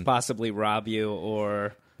dealers, at least possibly rob you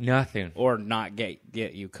or nothing, or not get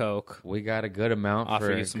you coke. We got a good amount offer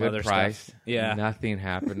for you a some good other price. Stuff. Yeah, nothing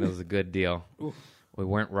happened. It was a good deal. We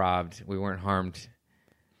weren't robbed. We weren't harmed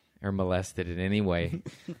or molested in any way.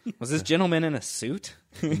 Was this gentleman in a suit?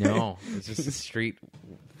 No, it's just a street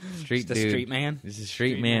just dude. A street man? It's a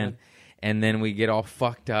street man. And then we get all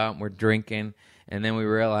fucked up, we're drinking, and then we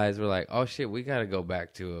realize we're like, oh shit, we got to go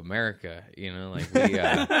back to America. You know, like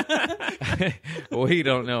we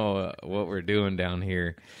don't know what we're doing down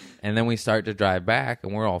here. And then we start to drive back,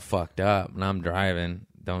 and we're all fucked up, and I'm driving.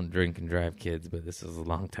 Don't drink and drive, kids, but this was a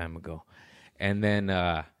long time ago. And then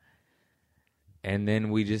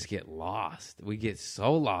we just get lost. We get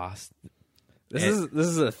so lost. This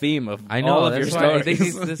is a theme of I know, all of your stories. I think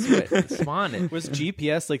this is what spawned it. Was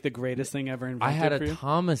GPS like the greatest thing ever invented? I had for a you?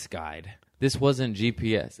 Thomas guide. This wasn't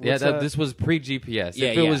GPS. This was pre-GPS.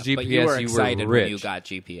 Yeah, if it was GPS, but you were excited rich. when you got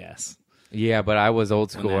GPS. Yeah, but I was old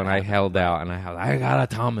school and I held out and I got a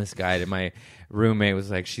Thomas guide. And my roommate was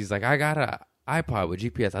like, she's like, I got a iPod with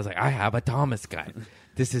GPS. I was like, I have a Thomas guide.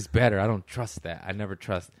 This is better. I don't trust that. I never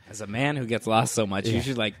trust. As a man who gets lost so much, you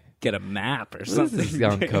should like get a map or something. This is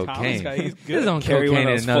on cocaine. He's This is on Carry cocaine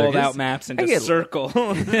one of those fold-out maps and just circle.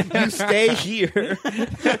 You stay here.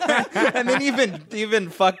 And then even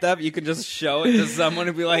fucked up, you can just show it to someone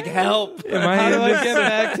and be like, help. How do I get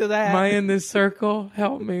back to that? Am I in this circle?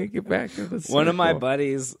 Help me get back to the circle. One of my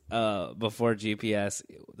buddies, before GPS,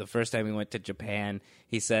 the first time he went to Japan,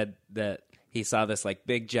 he said that he saw this like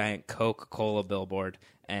big giant Coca-Cola billboard,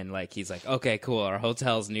 and like he's like, okay, cool, our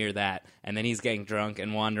hotel's near that. And then he's getting drunk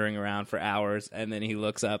and wandering around for hours, and then he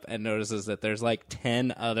looks up and notices that there's like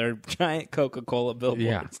 10 other giant Coca-Cola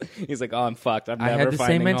billboards. Yeah. He's like, oh, I'm fucked. I had the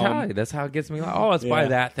same mentality. Home. That's how it gets me. Like, oh, let's buy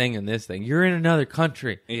that thing and this thing. You're in another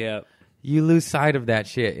country. Yeah. You lose sight of that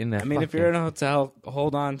shit in that. I mean, if you're in a hotel,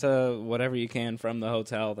 hold on to whatever you can from the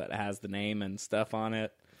hotel that has the name and stuff on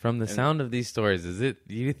it. From the sound of these stories,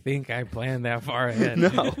 you think I planned that far ahead?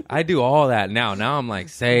 No. I do all that now. Now I'm like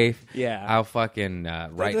safe. Yeah. I'll fucking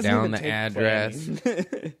write down the address.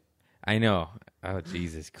 I know. Oh,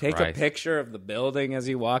 Jesus Christ. Take a picture of the building as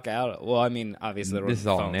you walk out. Well, I mean, obviously there were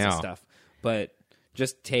phones and stuff. But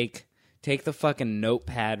just take the fucking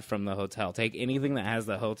notepad from the hotel. Take anything that has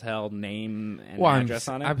the hotel name and address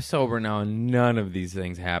on it. I'm sober now, and none of these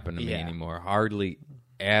things happen to me anymore. Hardly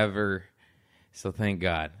ever. So thank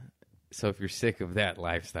God. So if you're sick of that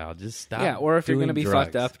lifestyle, just stop. Yeah, or if you're going to be drugs.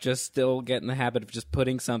 fucked up, just still get in the habit of just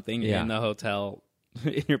putting something in the hotel,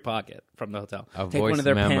 in your pocket from the hotel. Take one of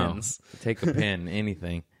their pens. Take a pen,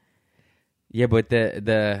 anything. Yeah, but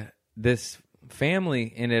this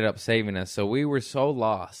family ended up saving us. So we were so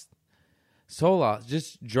lost,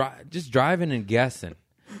 just driving and guessing.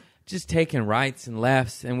 Just taking rights and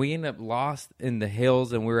lefts, and we end up lost in the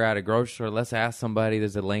hills, and we were at a grocery store. Let's ask somebody.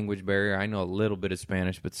 There's a language barrier. I know a little bit of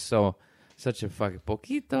Spanish, but such a fucking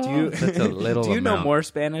poquito. Such a little. Do you know more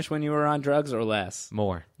Spanish when you were on drugs or less?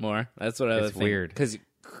 More. That's what I was thinking. Weird. Because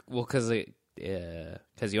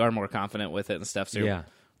you are more confident with it and stuff. So you're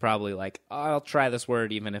probably like, oh, I'll try this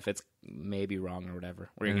word even if it's maybe wrong or whatever.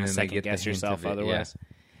 Or you're going to second guess yourself otherwise. Yeah.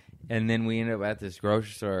 And then we ended up at this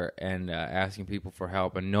grocery store and asking people for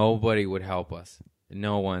help, and nobody would help us.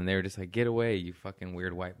 No one. They were just like, get away, you fucking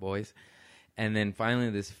weird white boys. And then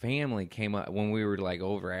finally this family came up when we were like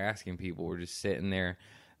over asking people. We're just sitting there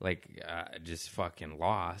like just fucking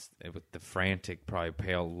lost with the frantic, probably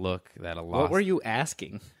pale look that a lost. What were you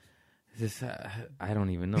asking? This, I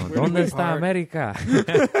don't even know. ¿Dónde está América?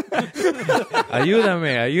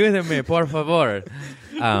 Ayúdame, por favor.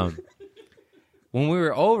 When we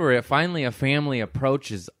were over it, finally a family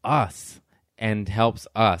approaches us and helps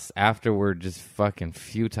us after we're just fucking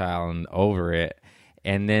futile and over it.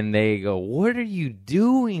 And then they go, what are you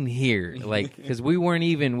doing here? Like, because we went,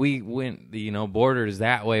 borders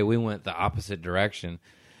that way. We went the opposite direction.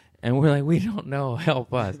 And we're like, we don't know.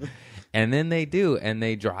 Help us. And then they do. And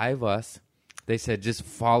they drive us. They said, just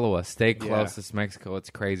follow us. Stay close. It's Mexico. It's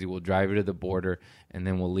crazy. We'll drive you to the border. and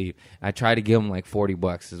then we'll leave. I tried to give them like $40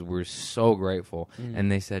 because we're so grateful,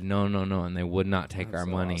 and they said no, and they would not take our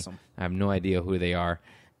money. Awesome. I have no idea who they are,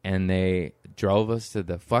 and they drove us to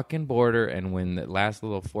the fucking border, and when the last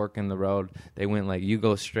little fork in the road, they went like, you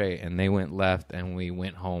go straight, and they went left, and we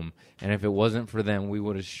went home. And if it wasn't for them, we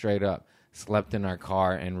would have straight up slept in our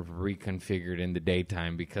car and reconfigured in the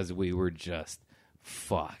daytime because we were just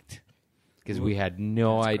fucked. Because we had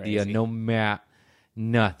no idea, crazy. no map,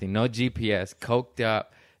 nothing, no GPS, coked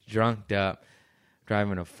up, drunked up,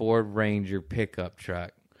 driving a Ford Ranger pickup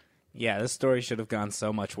truck. Yeah, this story should have gone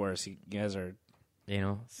so much worse. You guys are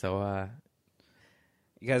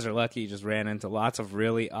lucky you just ran into lots of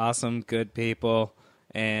really awesome, good people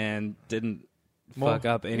and didn't fuck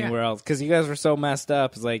up anywhere else. Because you guys were so messed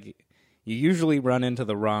up. It's like you usually run into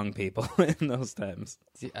the wrong people in those times.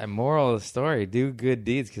 See, moral of the story, do good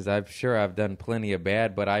deeds, because I'm sure I've done plenty of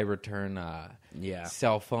bad, but I return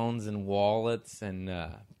cell phones and wallets and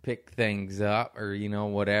pick things up or,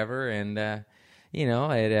 whatever. And,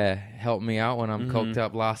 it helped me out when I'm coked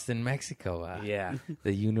up lost in Mexico.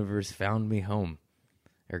 The universe found me home.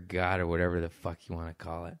 Or God, or whatever the fuck you want to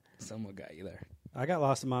call it. Someone got you there. I got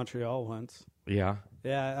lost in Montreal once. Yeah.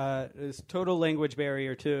 Yeah, it's total language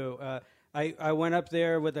barrier, too. I went up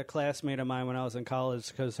there with a classmate of mine when I was in college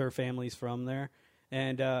because her family's from there.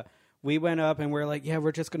 And we went up and we're like, yeah,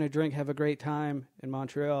 we're just going to drink, have a great time in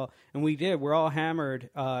Montreal. And we did. We're all hammered,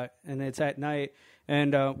 and it's at night.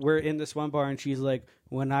 And we're in this one bar, and she's like,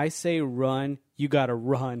 when I say run, you got to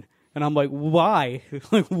run. And I'm like, why?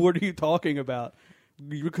 Like, what are you talking about?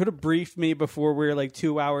 You could have briefed me before we were like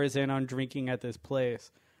 2 hours in on drinking at this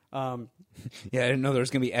place. Yeah, I didn't know there was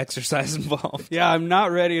going to be exercise involved. Yeah, I'm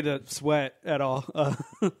not ready to sweat at all.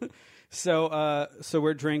 So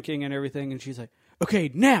we're drinking and everything, and she's like, okay,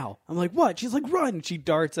 now. I'm like, what? She's like, run. And she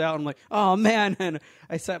darts out. I'm like, oh, man. And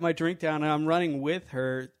I set my drink down, and I'm running with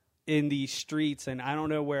her in these streets, and I don't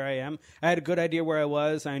know where I am. I had a good idea where I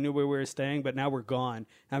was. I knew where we were staying, but now we're gone.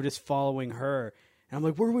 I'm just following her. And I'm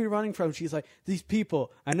like, where are we running from? She's like, these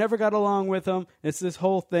people. I never got along with them. It's this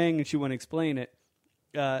whole thing, and she wouldn't explain it.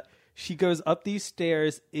 She goes up these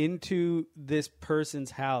stairs into this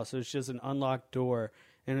person's house. So it's just an unlocked door.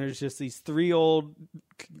 And there's just these 3 old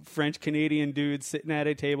French-Canadian dudes sitting at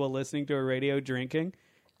a table listening to a radio drinking.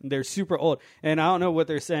 They're super old. And I don't know what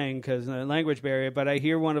they're saying because of the language barrier, but I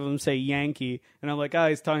hear one of them say Yankee. And I'm like,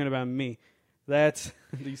 he's talking about me. That's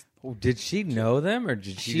these. Did she know them, or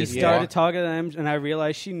did she just started talking to them, and I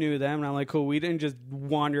realized she knew them. And I'm like, cool, we didn't just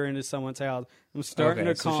wander into someone's house. I'm starting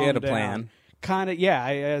to calm down. So she had a plan. Kind of, yeah,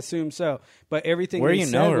 I assume so. But everything Where they you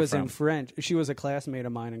said know her was from? in French. She was a classmate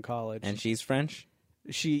of mine in college. And she's French?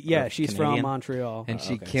 She's Canadian? from Montreal. And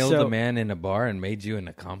she killed a man in a bar and made you an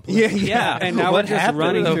accomplice? Yeah. And now we're just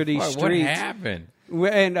running through these streets. What happened?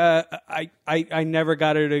 And I never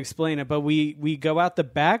got her to explain it, but we go out the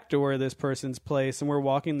back door of this person's place, and we're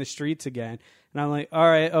walking the streets again. And I'm like, all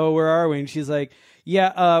right, where are we? And she's like,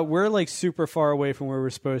 yeah, we're like super far away from where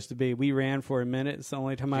we're supposed to be. We ran for a minute. It's the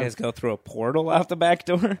only time You guys go through a portal out the back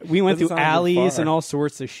door? We went through alleys and all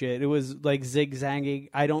sorts of shit. It was like zigzagging.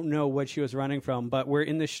 I don't know what she was running from, but we're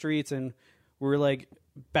in the streets, and we're like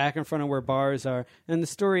back in front of where bars are. And the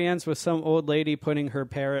story ends with some old lady putting her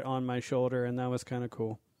parrot on my shoulder, and that was kind of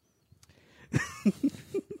cool.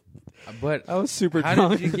 But I was super how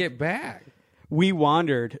drunk. did you get back? We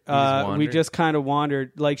wandered. wandered? We just kind of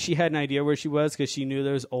wandered. Like, she had an idea where she was because she knew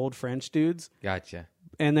those old French dudes. Gotcha.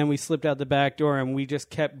 And then we slipped out the back door, and we just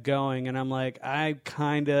kept going. And I'm like, I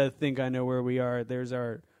kind of think I know where we are. There's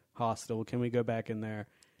our hostel. Can we go back in there?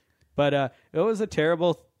 But it was a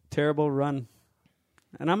terrible, terrible run.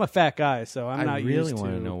 And I'm a fat guy, so I'm not really used to.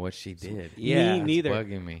 want to know what she did. Yeah, me It's neither.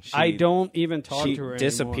 bugging me. I don't even talk She to her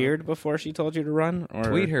disappeared before she told you to run? Or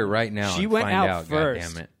Tweet her right now. She and went find out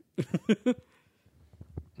first. Goddammit.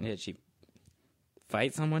 Did she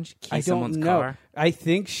fight someone? She key I don't someone's know. car? I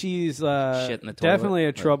think she's Shit in the toilet? definitely a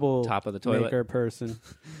Or trouble top of the toilet? maker person.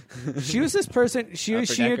 She was this person. She Upper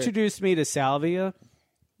decker? introduced me to salvia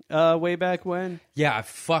way back when. Yeah,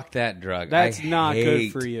 fuck that drug. That's I not good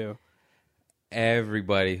hate for you.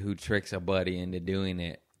 everybody who tricks a buddy into doing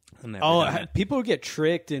it. People who get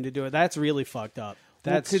tricked into doing it. That's really fucked up.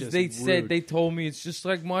 That's because just they rude. they told me it's just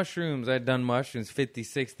like mushrooms. I'd done mushrooms 50,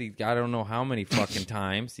 60, I don't know how many fucking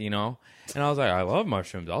times, And I was like, I love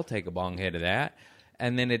mushrooms. I'll take a bong hit of that.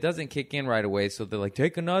 And then it doesn't kick in right away, so they're like,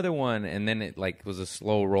 take another one. And then it like was a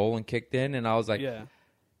slow roll and kicked in, and I was like, yeah.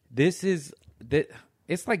 this is that.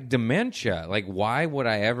 It's like dementia. Like, why would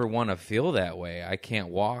I ever want to feel that way? I can't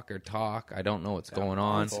walk or talk. I don't know what's going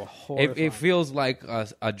on. It feels like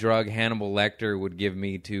a drug Hannibal Lecter would give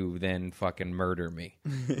me to then fucking murder me.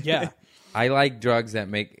 Yeah. I like drugs that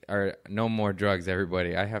make or no more drugs.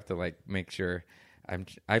 Everybody, I have to like make sure.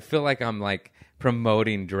 I feel like I'm like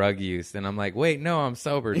promoting drug use, and I'm like, wait, no, I'm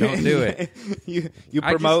sober. Don't do it. you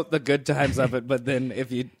promote the good times of it, but then if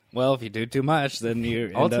you do too much, then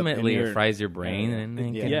you ultimately it fries your brain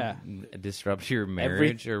and disrupts your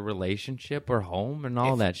marriage or relationship or home and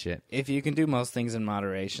all that shit. If you can do most things in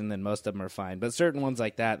moderation, then most of them are fine. But certain ones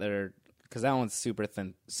like that are. Because that one's super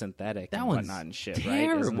synthetic and whatnot and shit,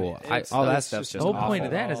 terrible. Right? All that stuff's just awful. The whole point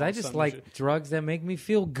of that is I just like drugs that make me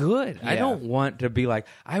feel good. Yeah. I don't want to be like,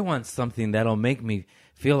 I want something that'll make me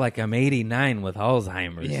feel like I'm 89 with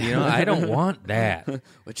Alzheimer's. Yeah. You know, I don't want that.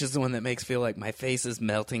 Which is the one that makes feel like my face is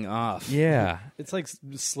melting off. Yeah. It's like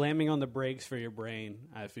slamming on the brakes for your brain,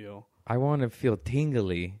 I feel. I want to feel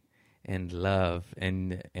tingly and love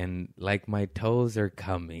and like my toes are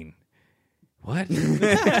coming. What?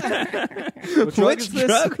 Which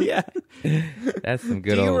drug? Yeah, that's some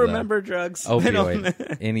good. Do you old, remember drugs?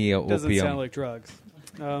 Opioid. Any opium. Doesn't sound like drugs.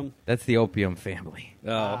 That's the opium family.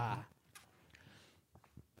 Oh.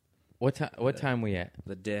 What time we at?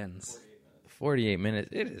 The dens. 48 minutes.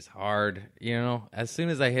 It is hard, you know. As soon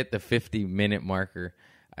as I hit the 50-minute marker,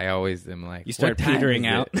 I always am like, you start petering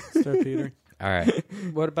out. Start petering. All right.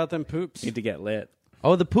 What about them poops? Need to get lit.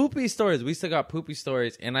 Oh, the poopy stories. We still got poopy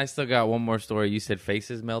stories, and I still got one more story. You said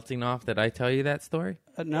faces melting off. Did I tell you that story?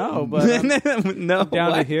 No, but no.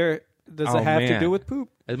 Down to here. Does it have to do with poop?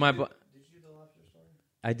 Did you do the lobster story?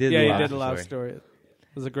 I did. Yeah, you did the lobster story. It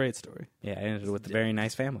was a great story. Yeah, it ended with a very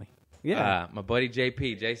nice family. Yeah, my buddy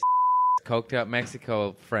JP, coked up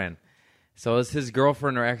Mexico friend. So it's his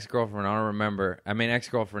girlfriend or ex-girlfriend. I don't remember. I mean,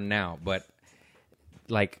 ex-girlfriend now, but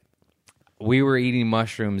like. We were eating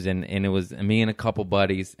mushrooms, and it was me and a couple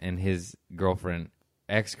buddies and his girlfriend.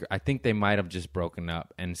 I think they might have just broken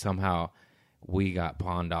up, and somehow we got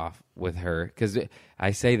pawned off with her. Because I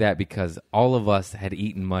say that because all of us had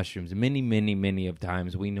eaten mushrooms many, many, many of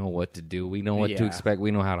times. We know what to do. We know what to expect. We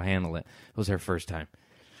know how to handle it. It was her first time.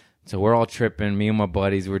 So we're all tripping. Me and my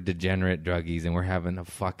buddies were degenerate druggies, and we're having a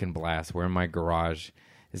fucking blast. We're in my garage.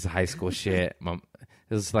 This is high school shit.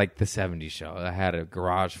 It was like the 70s show. I had a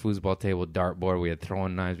garage foosball table, dartboard. We had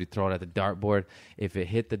throwing knives. We throw it at the dartboard. If it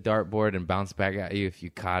hit the dartboard and bounced back at you, if you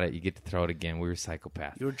caught it, you get to throw it again. We were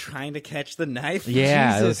psychopaths. You were trying to catch the knife?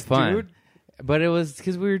 Yeah, Jesus, it was fun. Dude. But it was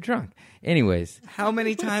because we were drunk. Anyways. How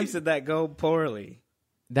many times did that go poorly?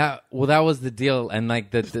 That was the deal, and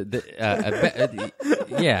like yeah,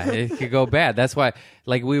 it could go bad. That's why,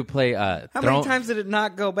 like, we would play. How many times did it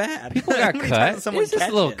not go bad? People got cut. It was just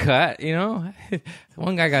a little cut, you know.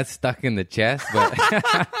 One guy got stuck in the chest, but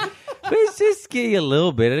it's just give you a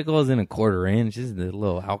little bit. It goes in a quarter inch. Just a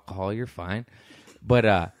little alcohol, you're fine.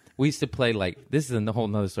 But we used to play like this is a whole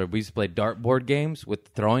nother story. We used to play dartboard games with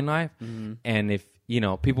the throwing knife, and if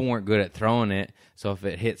people weren't good at throwing it, so if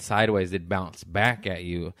it hit sideways, it'd bounce back at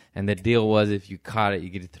you. And the deal was, if you caught it, you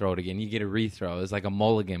get to throw it again. You get a rethrow. It's like a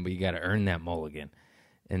mulligan, but you got to earn that mulligan.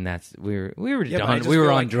 And that's we were done. We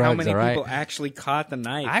were on drugs. How many all right? people actually caught the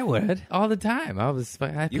knife? I would all the time.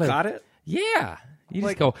 You caught it? Yeah. You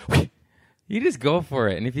just go. You just go for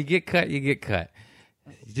it, and if you get cut, you get cut.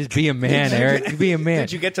 Just be a man, Eric. Be a man.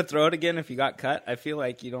 Did you get to throw it again if you got cut? I feel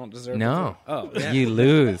like you don't deserve. No. Oh, yeah. You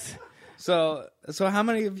lose. So how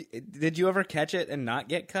many of you, did you ever catch it and not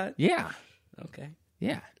get cut? Yeah. Okay.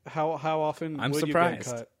 Yeah. How often I'm would surprised.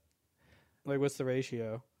 you get cut? Like, what's the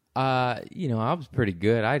ratio? I was pretty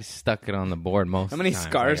good. I stuck it on the board most. How many of the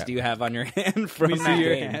times scars do you have on your hand from that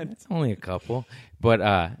your game? hand? It's only a couple, but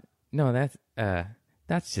no, that's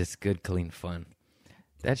just good, clean fun.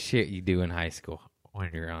 That's shit you do in high school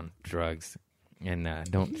when you're on drugs and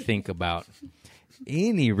don't think about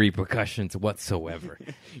any repercussions whatsoever.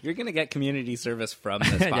 You're gonna get community service from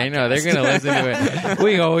this podcast. I know they're gonna listen to it.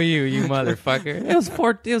 We owe you, you motherfucker. It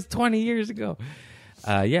was 20 years ago.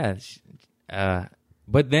 But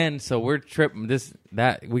then so we're tripping.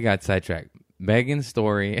 We got sidetracked. Megan's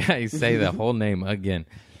story. I say the whole name again.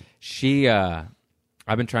 She. I've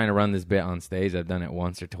been trying to run this bit on stage. I've done it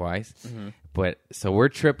once or twice. Mm-hmm. But so we're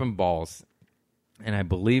tripping balls, and I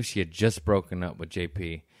believe she had just broken up with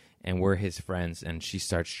JP. And we're his friends, and she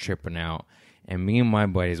starts tripping out. And me and my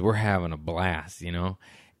buddies, we're having a blast,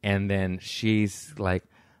 And then she's like,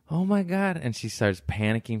 oh, my God. And she starts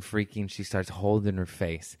panicking, freaking. She starts holding her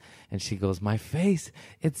face. And she goes, my face,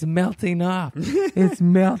 it's melting off. It's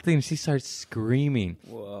melting. She starts screaming.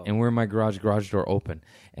 Whoa. And we're in my garage door open.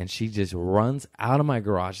 And she just runs out of my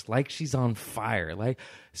garage like she's on fire, like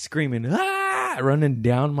screaming, ah, running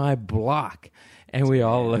down my block. And we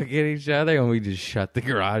all look at each other and we just shut the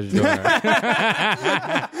garage door.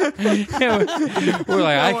 We're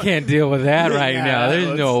like, I can't deal with that right now.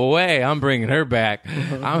 There's no way I'm bringing her back.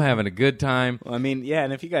 I'm having a good time. Well, I mean, yeah,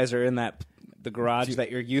 and if you guys are in the garage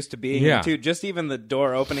that you're used to being in, too, just even the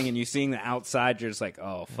door opening and you seeing the outside, you're just like,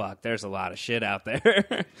 oh, fuck, there's a lot of shit out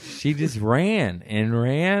there. She just ran,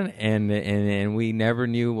 and we never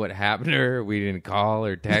knew what happened to her. We didn't call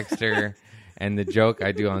or text her. And the joke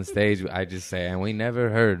I do on stage, I just say, and we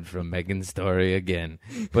never heard from Megan Story again.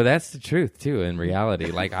 But that's the truth, too, in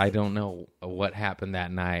reality. Like, I don't know what happened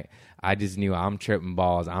that night. I just knew I'm tripping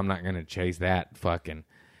balls. I'm not going to chase that fucking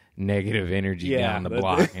negative energy down the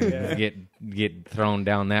block and get thrown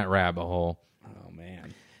down that rabbit hole. Oh,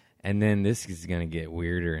 man. And then this is going to get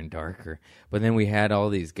weirder and darker. But then we had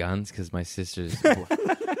all these guns because my sister's...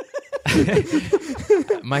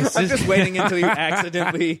 I'm just waiting until you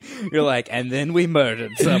accidentally, you're like, and then we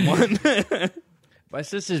murdered someone. My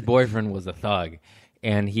sister's boyfriend was a thug,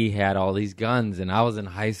 and he had all these guns, and I was in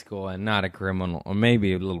high school and not a criminal, or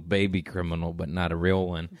maybe a little baby criminal, but not a real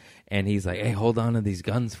one. And he's like, hey, hold on to these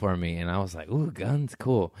guns for me. And I was like, ooh, guns,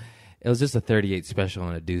 cool. It was just a 38 special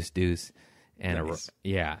and a deuce. And nice.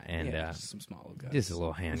 Just some small guns. Just a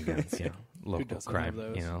little handguns, local crime, a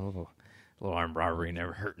little armed robbery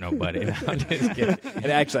never hurt nobody. No, I'm just kidding. And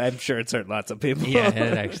actually, I'm sure it's hurt lots of people. Yeah,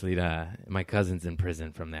 it actually, my cousin's in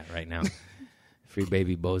prison from that right now. Free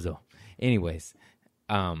baby Bozo. Anyways,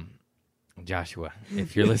 Joshua,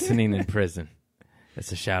 if you're listening in prison,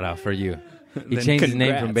 that's a shout out for you. He changed his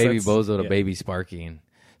name from Baby Bozo to Baby Sparky, and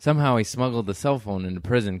somehow he smuggled the cell phone into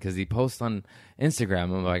prison because he posts on Instagram.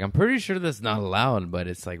 I'm like, I'm pretty sure that's not allowed, but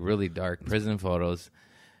it's like really dark prison photos.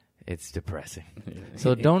 It's depressing.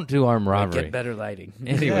 So don't do armed robbery. Get better lighting.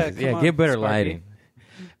 Anyways, get better lighting.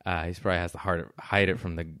 He's probably has to hide it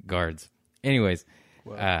from the guards. Anyways,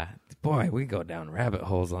 boy, we go down rabbit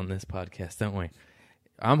holes on this podcast, don't we?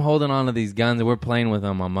 I'm holding on to these guns and we're playing with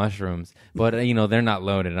them on mushrooms, but they're not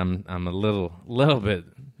loaded. I'm a little bit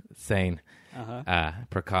sane,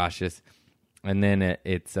 precautious. And then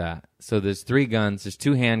it's so there's 3 guns. There's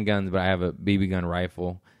 2 handguns, but I have a BB gun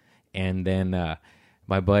rifle, and then.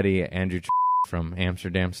 My buddy Andrew from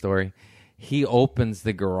Amsterdam Story, he opens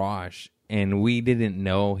the garage and we didn't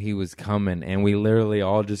know he was coming, and we literally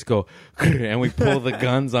all just go and we pull the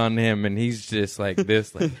guns on him, and he's just like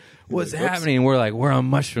this, like, what's happening? And we're like, we're on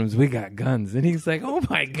mushrooms, we got guns, and he's like, oh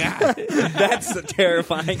my god, that's a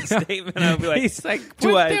terrifying statement. I'll be like, he's like,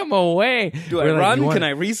 put them away. Do I run? Can I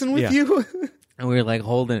reason with you? And we were like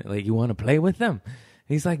holding it, like, you want to play with them? And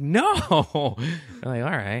he's like, no. I'm like,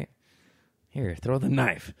 all right. Here, throw the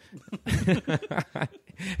knife.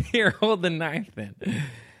 Here, hold the knife then.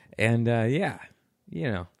 And, I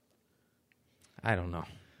don't know.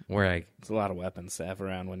 It's a lot of weapons to have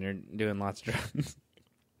around when you're doing lots of drugs.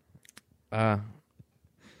 I'm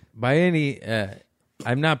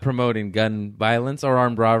not promoting gun violence or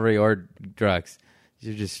armed robbery or drugs.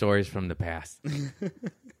 These are just stories from the past.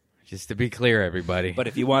 Just to be clear, everybody. But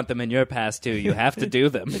if you want them in your past, too, you have to do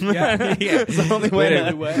them. It's the only way.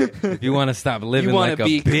 If you want to stop living like a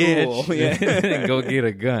bitch, then go get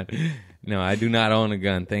a gun. No, I do not own a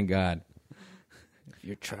gun, thank God. If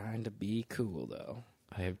you're trying to be cool, though.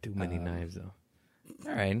 I have too many knives, though.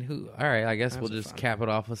 All right, I guess we'll just cap it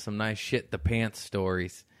off with some nice shit the pants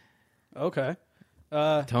stories. Okay.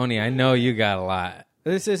 Tony, I know you got a lot.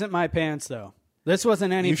 This isn't my pants, though. This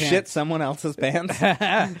wasn't any pants. You shit someone else's pants?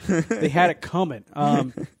 They had it coming.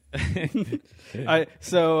 My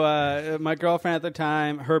girlfriend at the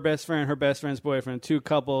time, her best friend's boyfriend, 2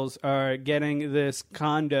 couples are getting this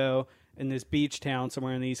condo in this beach town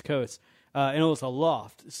somewhere on the East Coast. And it was a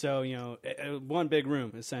loft. So, one big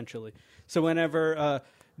room, essentially. So whenever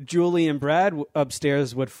Julie and Brad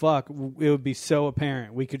upstairs would fuck, it would be so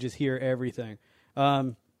apparent. We could just hear everything.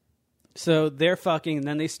 So they're fucking, and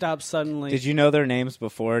then they stop suddenly. Did you know their names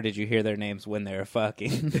before? Or did you hear their names when they were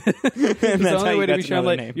fucking? It's the only way to be sure.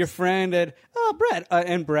 Like your friend and Brad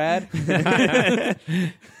and Brad.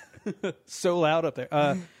 So loud up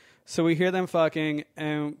there. So we hear them fucking,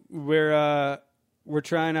 and we're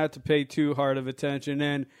trying not to pay too hard of attention.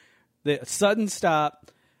 And the sudden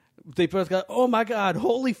stop. They both go, oh my god,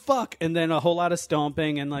 holy fuck! And then a whole lot of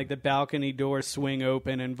stomping, and like the balcony doors swing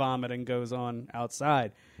open, and vomiting goes on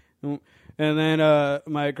outside. And then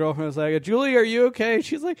my girlfriend was like, Julie, are you okay?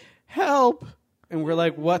 She's like, help. And we're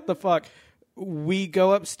like, what the fuck? we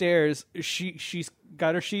go upstairs. She's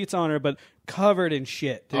got her sheets on her, but covered in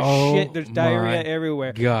shit. There's diarrhea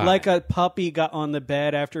everywhere. God. Like a puppy got on the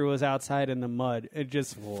bed after it was outside in the mud. It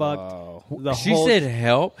just fucked the She whole... said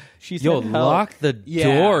help. She said Yo, help. lock the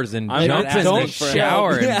doors and jump in the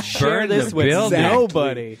shower and burn this the with building.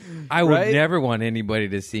 nobody. I would right? never want anybody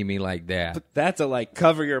to see me like that. But that's a like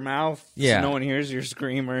cover your mouth Yeah. so no one hears your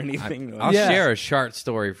scream or anything. I'll share a shart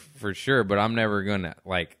story for sure, but I'm never gonna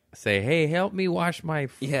like say, "Hey, help me wash my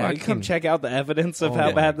fucking." Come check out the evidence of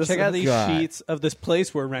how bad this Check is. out these God. sheets of this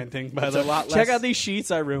place we're renting. By It's the a lot check less- out these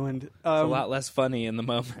sheets I ruined. It's a lot less funny in the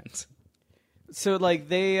moment. So like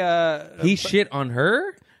they He shit on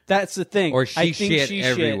her, that's the thing. or she I think shit she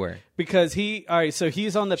everywhere. because he. All right, so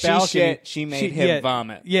he's on the She balcony. shit, she made him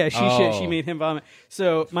vomit. Yeah, she shit. She Oh. made him vomit.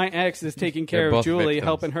 So my ex is taking care They're of both Julie, victims.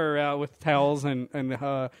 helping her out with towels and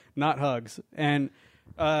not hugs. And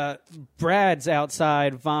Brad's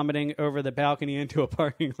outside vomiting over the balcony into a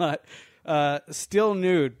parking lot, still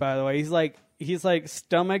nude. By the way, he's like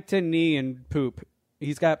stomach to knee in poop.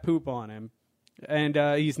 He's got poop on him, and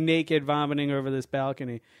he's naked vomiting over this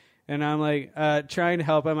balcony. And I'm like trying to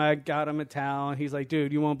help him. I got him a towel, and he's like,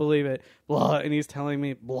 "Dude, you won't believe it." Blah, and he's telling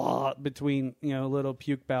me blah between little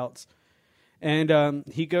puke bouts. And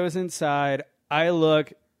he goes inside. I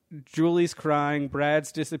look. Julie's crying.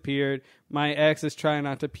 Brad's disappeared. My ex is trying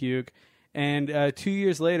not to puke. And 2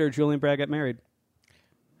 years later, Julie and Brad got married.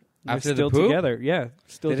 They're After the still poop? together. Yeah.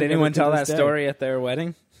 Still Did together anyone to tell this that day. story at their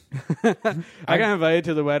wedding? I got invited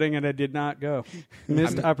to the wedding and I did not go.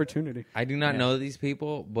 Missed opportunity. I do not know these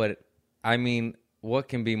people, but I mean, what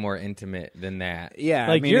can be more intimate than that? Yeah,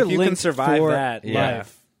 Like I mean, you're if you linked can survive for that,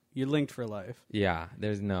 life. You're linked for life. Yeah,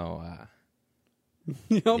 there's no.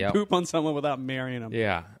 You don't Yep. poop on someone without marrying them.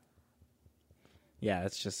 Yeah, yeah,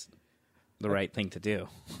 it's just the right thing to do.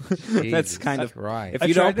 Jesus That's kind of right. If I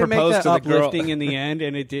you tried don't to make propose that to the girl, uplifting in the end,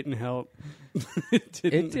 and it didn't help. It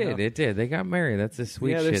didn't did. help. It did. They got married. That's a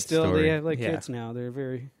sweet Yeah, they're shit still. story. They have Yeah. kids now. They're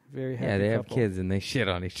very, very happy. Yeah, they have couple. kids and they shit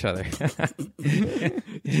on each other.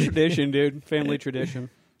 Tradition, dude. Family tradition.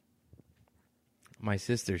 My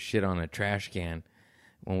sister shit on a trash can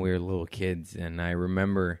when we were little kids, and I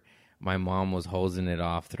remember my mom was hosing it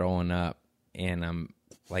off, throwing up, and I'm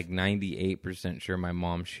like 98% sure my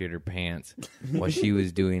mom shit her pants while she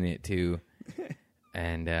was doing it too.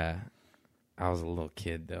 And I was a little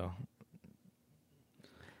kid though.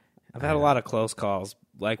 I've had a lot of close calls.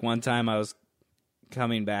 Like one time I was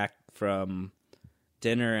coming back from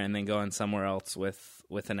dinner and then going somewhere else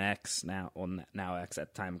with an ex, now ex,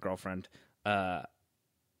 at the time girlfriend,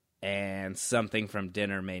 and something from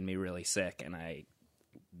dinner made me really sick and I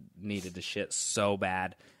needed to shit so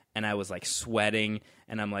bad. And I was like sweating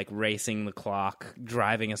and I'm like racing the clock,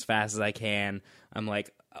 driving as fast as I can. I'm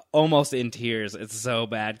like almost in tears. It's so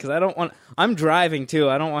bad because I'm driving too.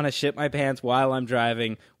 I don't want to shit my pants while I'm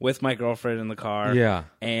driving with my girlfriend in the car. Yeah.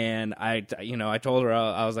 And I told her,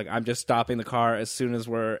 I was like, I'm just stopping the car as soon as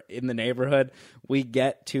we're in the neighborhood. We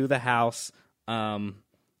get to the house. I'm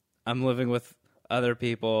living with other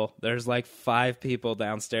people. There's like 5 people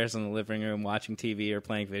downstairs in the living room watching TV or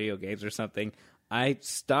playing video games or something. I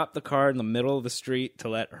stopped the car in the middle of the street to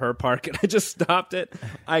let her park it. I just stopped it.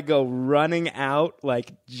 I go running out,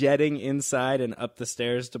 like jetting inside and up the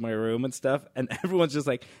stairs to my room and stuff. And everyone's just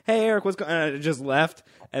like, "Hey, Eric, what's going on?" And I just left.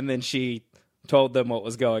 And then she told them what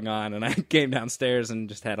was going on. And I came downstairs and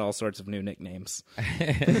just had all sorts of new nicknames.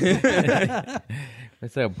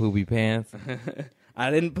 What's up, poopy pants?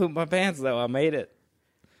 I didn't poop my pants, though. I made it.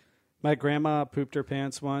 My grandma pooped her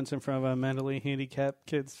pants once in front of a mentally handicapped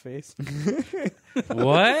kid's face.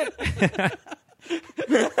 What?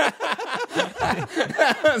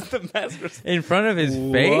 That's the best. In front of his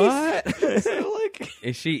face? What? So, like,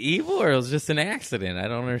 Is she evil or it was just an accident? I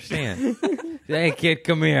don't understand. Hey, kid,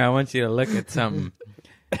 come here. I want you to look at something.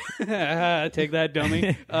 take that,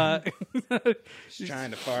 dummy. She's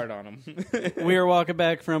trying to fart on him. We were walking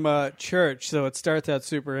back from church, so it starts out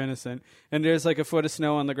super innocent. And there's like a foot of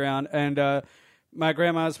snow on the ground. And my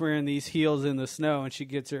grandma's wearing these heels in the snow, and she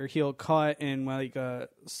gets her heel caught in like a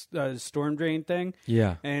storm drain thing.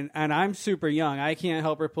 Yeah. And I'm super young. I can't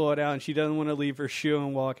help her pull it out, and she doesn't want to leave her shoe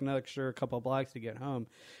and walk an extra couple of blocks to get home.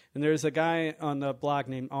 And there's a guy on the block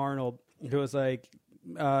named Arnold who was like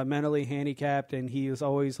mentally handicapped, and he was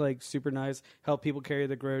always like super nice, help people carry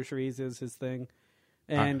the groceries is his thing.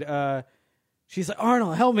 And she's like,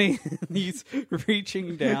 "Arnold, help me." He's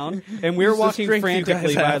reaching down, and we're Use the walking strength you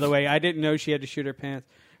frantically, guys by have. the way. I didn't know she had to shoot her pants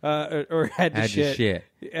or had to shit.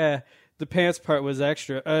 The pants part was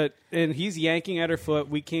extra. And he's yanking at her foot.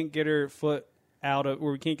 We can't get her foot out of,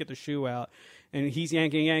 or we can't get the shoe out. and he's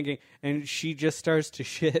yanking, and she just starts to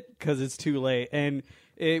shit because it's too late, and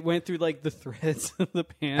it went through like the threads of the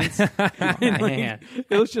pants. Man,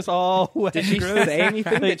 it was just all wet. Did she say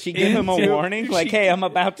anything? Did she give him a warning? Like, hey, I'm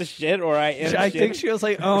about to shit, or I think she was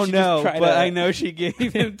like, oh no, but I know she gave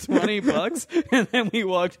him $20, and then we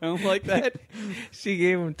walked home like that. She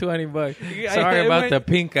gave him $20. Sorry about the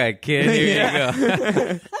pink eye, kid.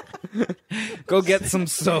 Here you go. Go get some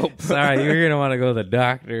soap. Sorry, you're gonna want to go to the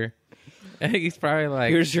doctor. He's probably like,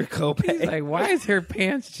 here's your copay. He's like, why is her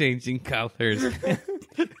pants changing colors?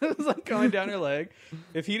 It was like going down her leg.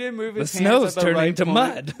 If he didn't move his hands, the snow's turning to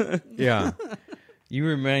mud. Yeah. You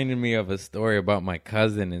reminded me of a story about my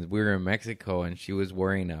cousin. And we were in Mexico, and she was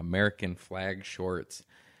wearing American flag shorts.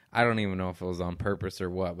 I don't even know if it was on purpose or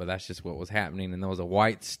what, but that's just what was happening. And there was a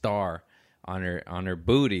white star on her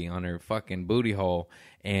booty, on her fucking booty hole.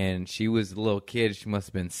 And she was a little kid. She must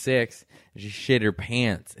have been 6. She shit her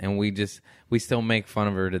pants. And we still make fun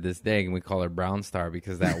of her to this day. And we call her Brown Star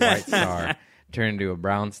because that white star turned into a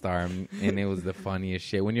brown star. And it was the funniest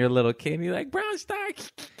shit. When you're a little kid, you're like, Brown Star.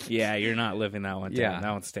 Yeah, you're not living that one down. Yeah.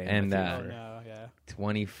 That one's staying. And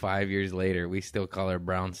 25 years later, we still call her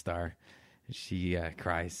Brown Star. She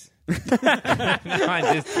cries. No,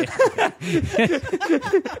 I'm just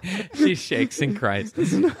kidding. She shakes and cries.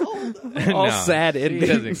 All sad endings. She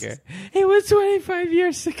doesn't care. It was 25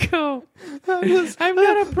 years ago. I'm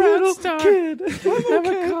not a proud star. Kid. I'm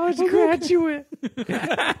a college graduate.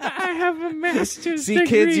 I have a master's degree.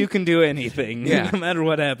 Kids, you can do anything. Yeah. No matter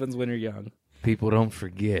what happens when you're young. People don't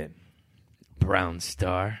forget. Brown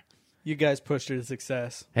Star. You guys pushed her to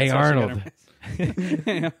success. Hey, Arnold.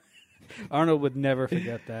 Arnold would never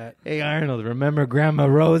forget that. Hey, Arnold, remember Grandma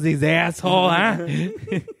Rosie's asshole, huh?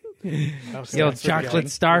 The old chocolate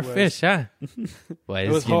starfish, huh? Boy,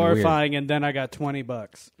 it was horrifying, weird. And then I got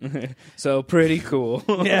 $20. So pretty cool.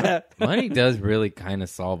 Yeah. Money does really kind of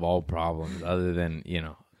solve all problems other than,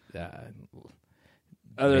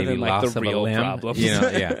 other than like the real problems.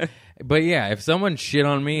 Yeah. But yeah, if someone shit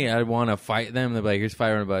on me, I'd want to fight them. They'd be like, here's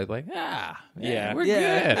fight. I'd be like, we're good.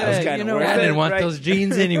 I was kind of I didn't want those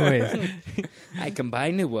jeans anyways. I can buy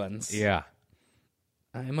new ones. Yeah.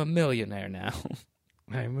 I'm a millionaire now.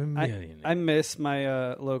 I'm a millionaire. I miss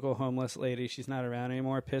my local homeless lady. She's not around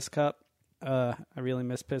anymore. Piss Cup. I really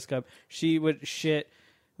miss Piss Cup. She would shit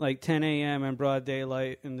like 10 a.m. in broad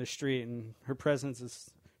daylight in the street, and her presence is...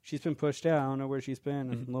 She's been pushed out. I don't know where she's been.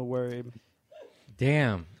 I'm a little worried.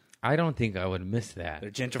 Damn. I don't think I would miss that.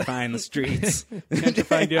 They're gentrifying the streets.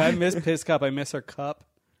 Gentrifying, dude. I miss Piss Cup. I miss her cup.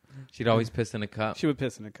 She'd always piss in a cup? She would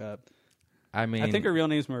piss in a cup. I mean... I think her real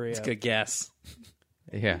name's Maria. It's a good guess.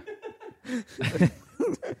 Yeah.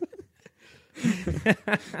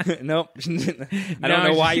 Nope. I don't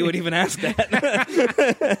know why you would even ask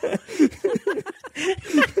that.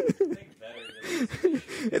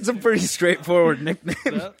 It's a pretty straightforward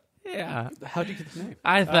nickname. Yeah. How'd you get the name?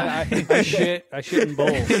 I thought I shit in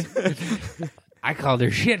bowls. I called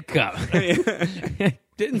her Shit Cup.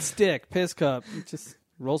 Didn't stick. Piss Cup. It just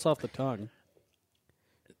rolls off the tongue.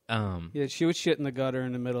 Yeah, she would shit in the gutter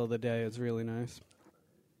in the middle of the day. It's really nice.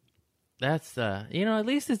 That's at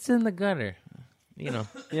least it's in the gutter. Yeah.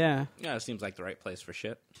 Yeah, it seems like the right place for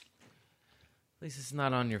shit. At least it's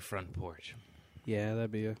not on your front porch. Yeah,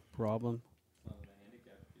 that'd be a problem.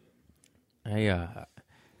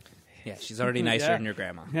 Yeah, she's already nicer than your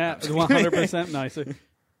grandma. Yeah, 100% nicer.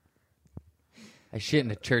 I shit in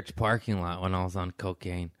a church parking lot when I was on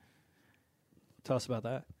cocaine. Tell us about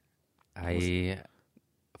that.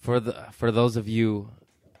 For those of you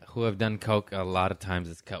who have done coke, a lot of times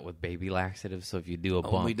it's cut with baby laxative. So if you do a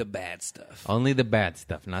bump, only the bad stuff. Only the bad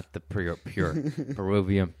stuff, not the pure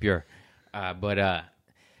Peruvian pure.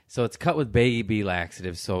 So it's cut with baby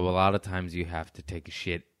laxative. So a lot of times you have to take a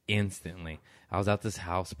shit instantly. I was at this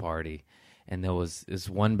house party, and there was this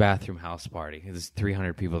one bathroom house party. There's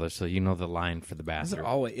 300 people there, so you know the line for the bathroom.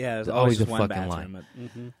 There's always a one fucking line.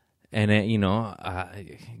 Mm-hmm.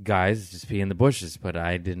 And guys just pee in the bushes, but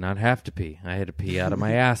I did not have to pee. I had to pee out of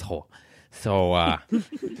my asshole. So I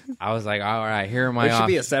was like, all right, here are my There should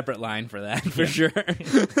be a separate line for that, for sure.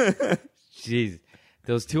 Jeez.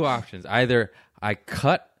 Those two options. Either I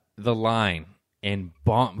cut the line and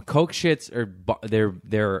bomb. Coke shits are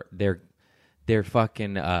they're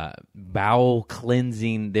fucking bowel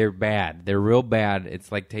cleansing. They're bad. They're real bad.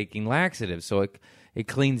 It's like taking laxatives, so it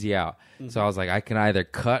cleans you out. Mm-hmm. So I was like, I can either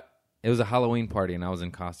cut. It was a Halloween party, and I was in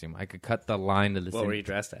costume. I could cut the line to the. What were you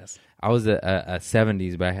dressed as? I was a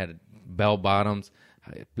 70s, but I had bell bottoms,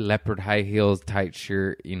 leopard high heels, tight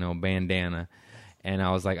shirt, bandana, and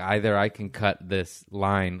I was like, either I can cut this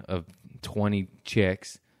line of 20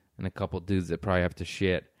 chicks and a couple dudes that probably have to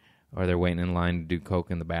shit, or they're waiting in line to do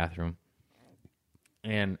coke in the bathroom.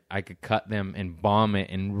 And I could cut them and bomb it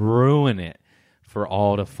and ruin it for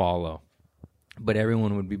all to follow. But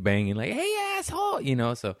everyone would be banging like, hey, asshole, you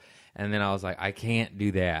know? So, and then I was like, I can't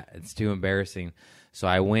do that. It's too embarrassing. So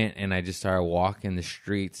I went and I just started walking the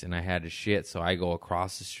streets and I had to shit. So I go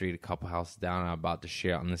across the street a couple houses down and I'm about to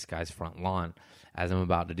shit on this guy's front lawn. As I'm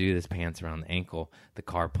about to do this, pants around the ankle, the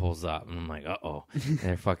car pulls up and I'm like, uh-oh. And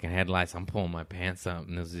their fucking headlights, I'm pulling my pants up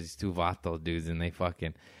and there's these two Vato dudes and they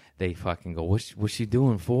fucking go, what's she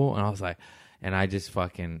doing, fool? And I was like, and I just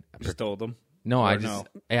fucking... Just told them? No, I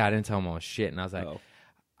didn't tell them I was shit. And I was like,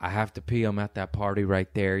 I have to pee. I'm at that party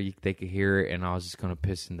right there. They could hear it. And I was just going to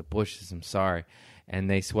piss in the bushes. I'm sorry. And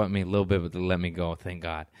they swept me a little bit, but they let me go. Thank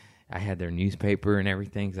God. I had their newspaper and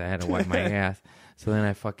everything because I had to wipe my ass. So then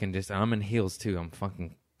I fucking I'm in heels too. I'm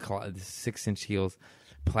fucking 6-inch heels,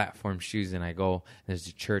 platform shoes. And I go, there's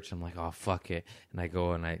a church. I'm like, oh, fuck it. And I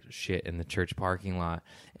go and I shit in the church parking lot.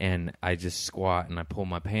 And I just squat and I pull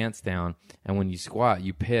my pants down. And when you squat,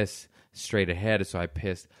 you piss straight ahead, so I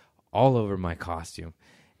pissed all over my costume,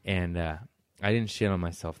 and I didn't shit on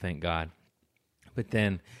myself, thank God. But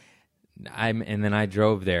then I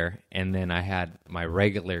drove there, and then I had my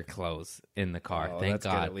regular clothes in the car. Thank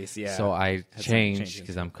God. Good, at least, yeah. So I changed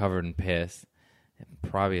because I'm covered in piss,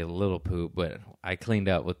 probably a little poop, but I cleaned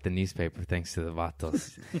up with the newspaper thanks to the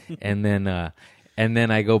Vatos, and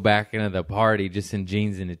then I go back into the party just in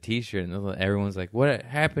jeans and a T-shirt, and everyone's like, what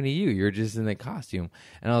happened to you? You're just in the costume.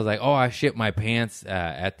 And I was like, oh, I shit my pants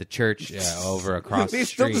at the church over across the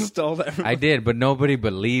street. Still stole that. I did, but nobody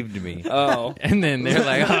believed me. Oh. And then they're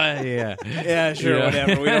like, oh, yeah. Yeah, sure,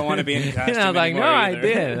 whatever. We don't want to be in the costume. And I was like, no, either. I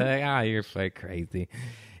did. Like, oh, you're like crazy.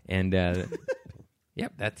 And,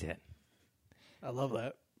 yep, that's it. I love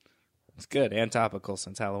that. It's good and topical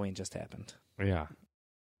since Halloween just happened. Yeah.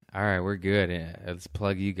 All right, we're good. Let's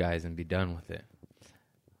plug you guys and be done with it.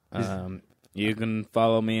 You can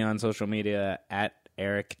follow me on social media at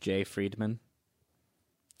Eric J. Friedman.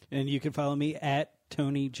 And you can follow me at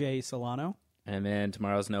Tony J. Solano. And then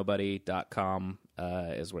tomorrowsnobody.com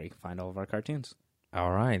is where you can find all of our cartoons.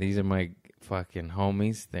 All right, these are my fucking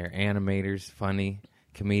homies. They're animators, funny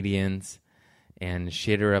comedians, and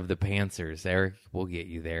shitter of the pantsers. Eric, we'll get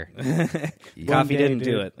you there. Coffee didn't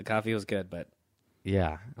do it. The coffee was good, but...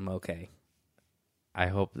 Yeah. I'm okay. I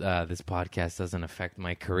hope this podcast doesn't affect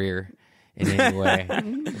my career in any way.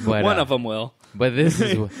 But, one of them will. But this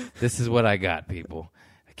is what I got, people.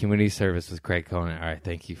 Community service with Craig Conan. All right,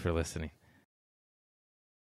 thank you for listening.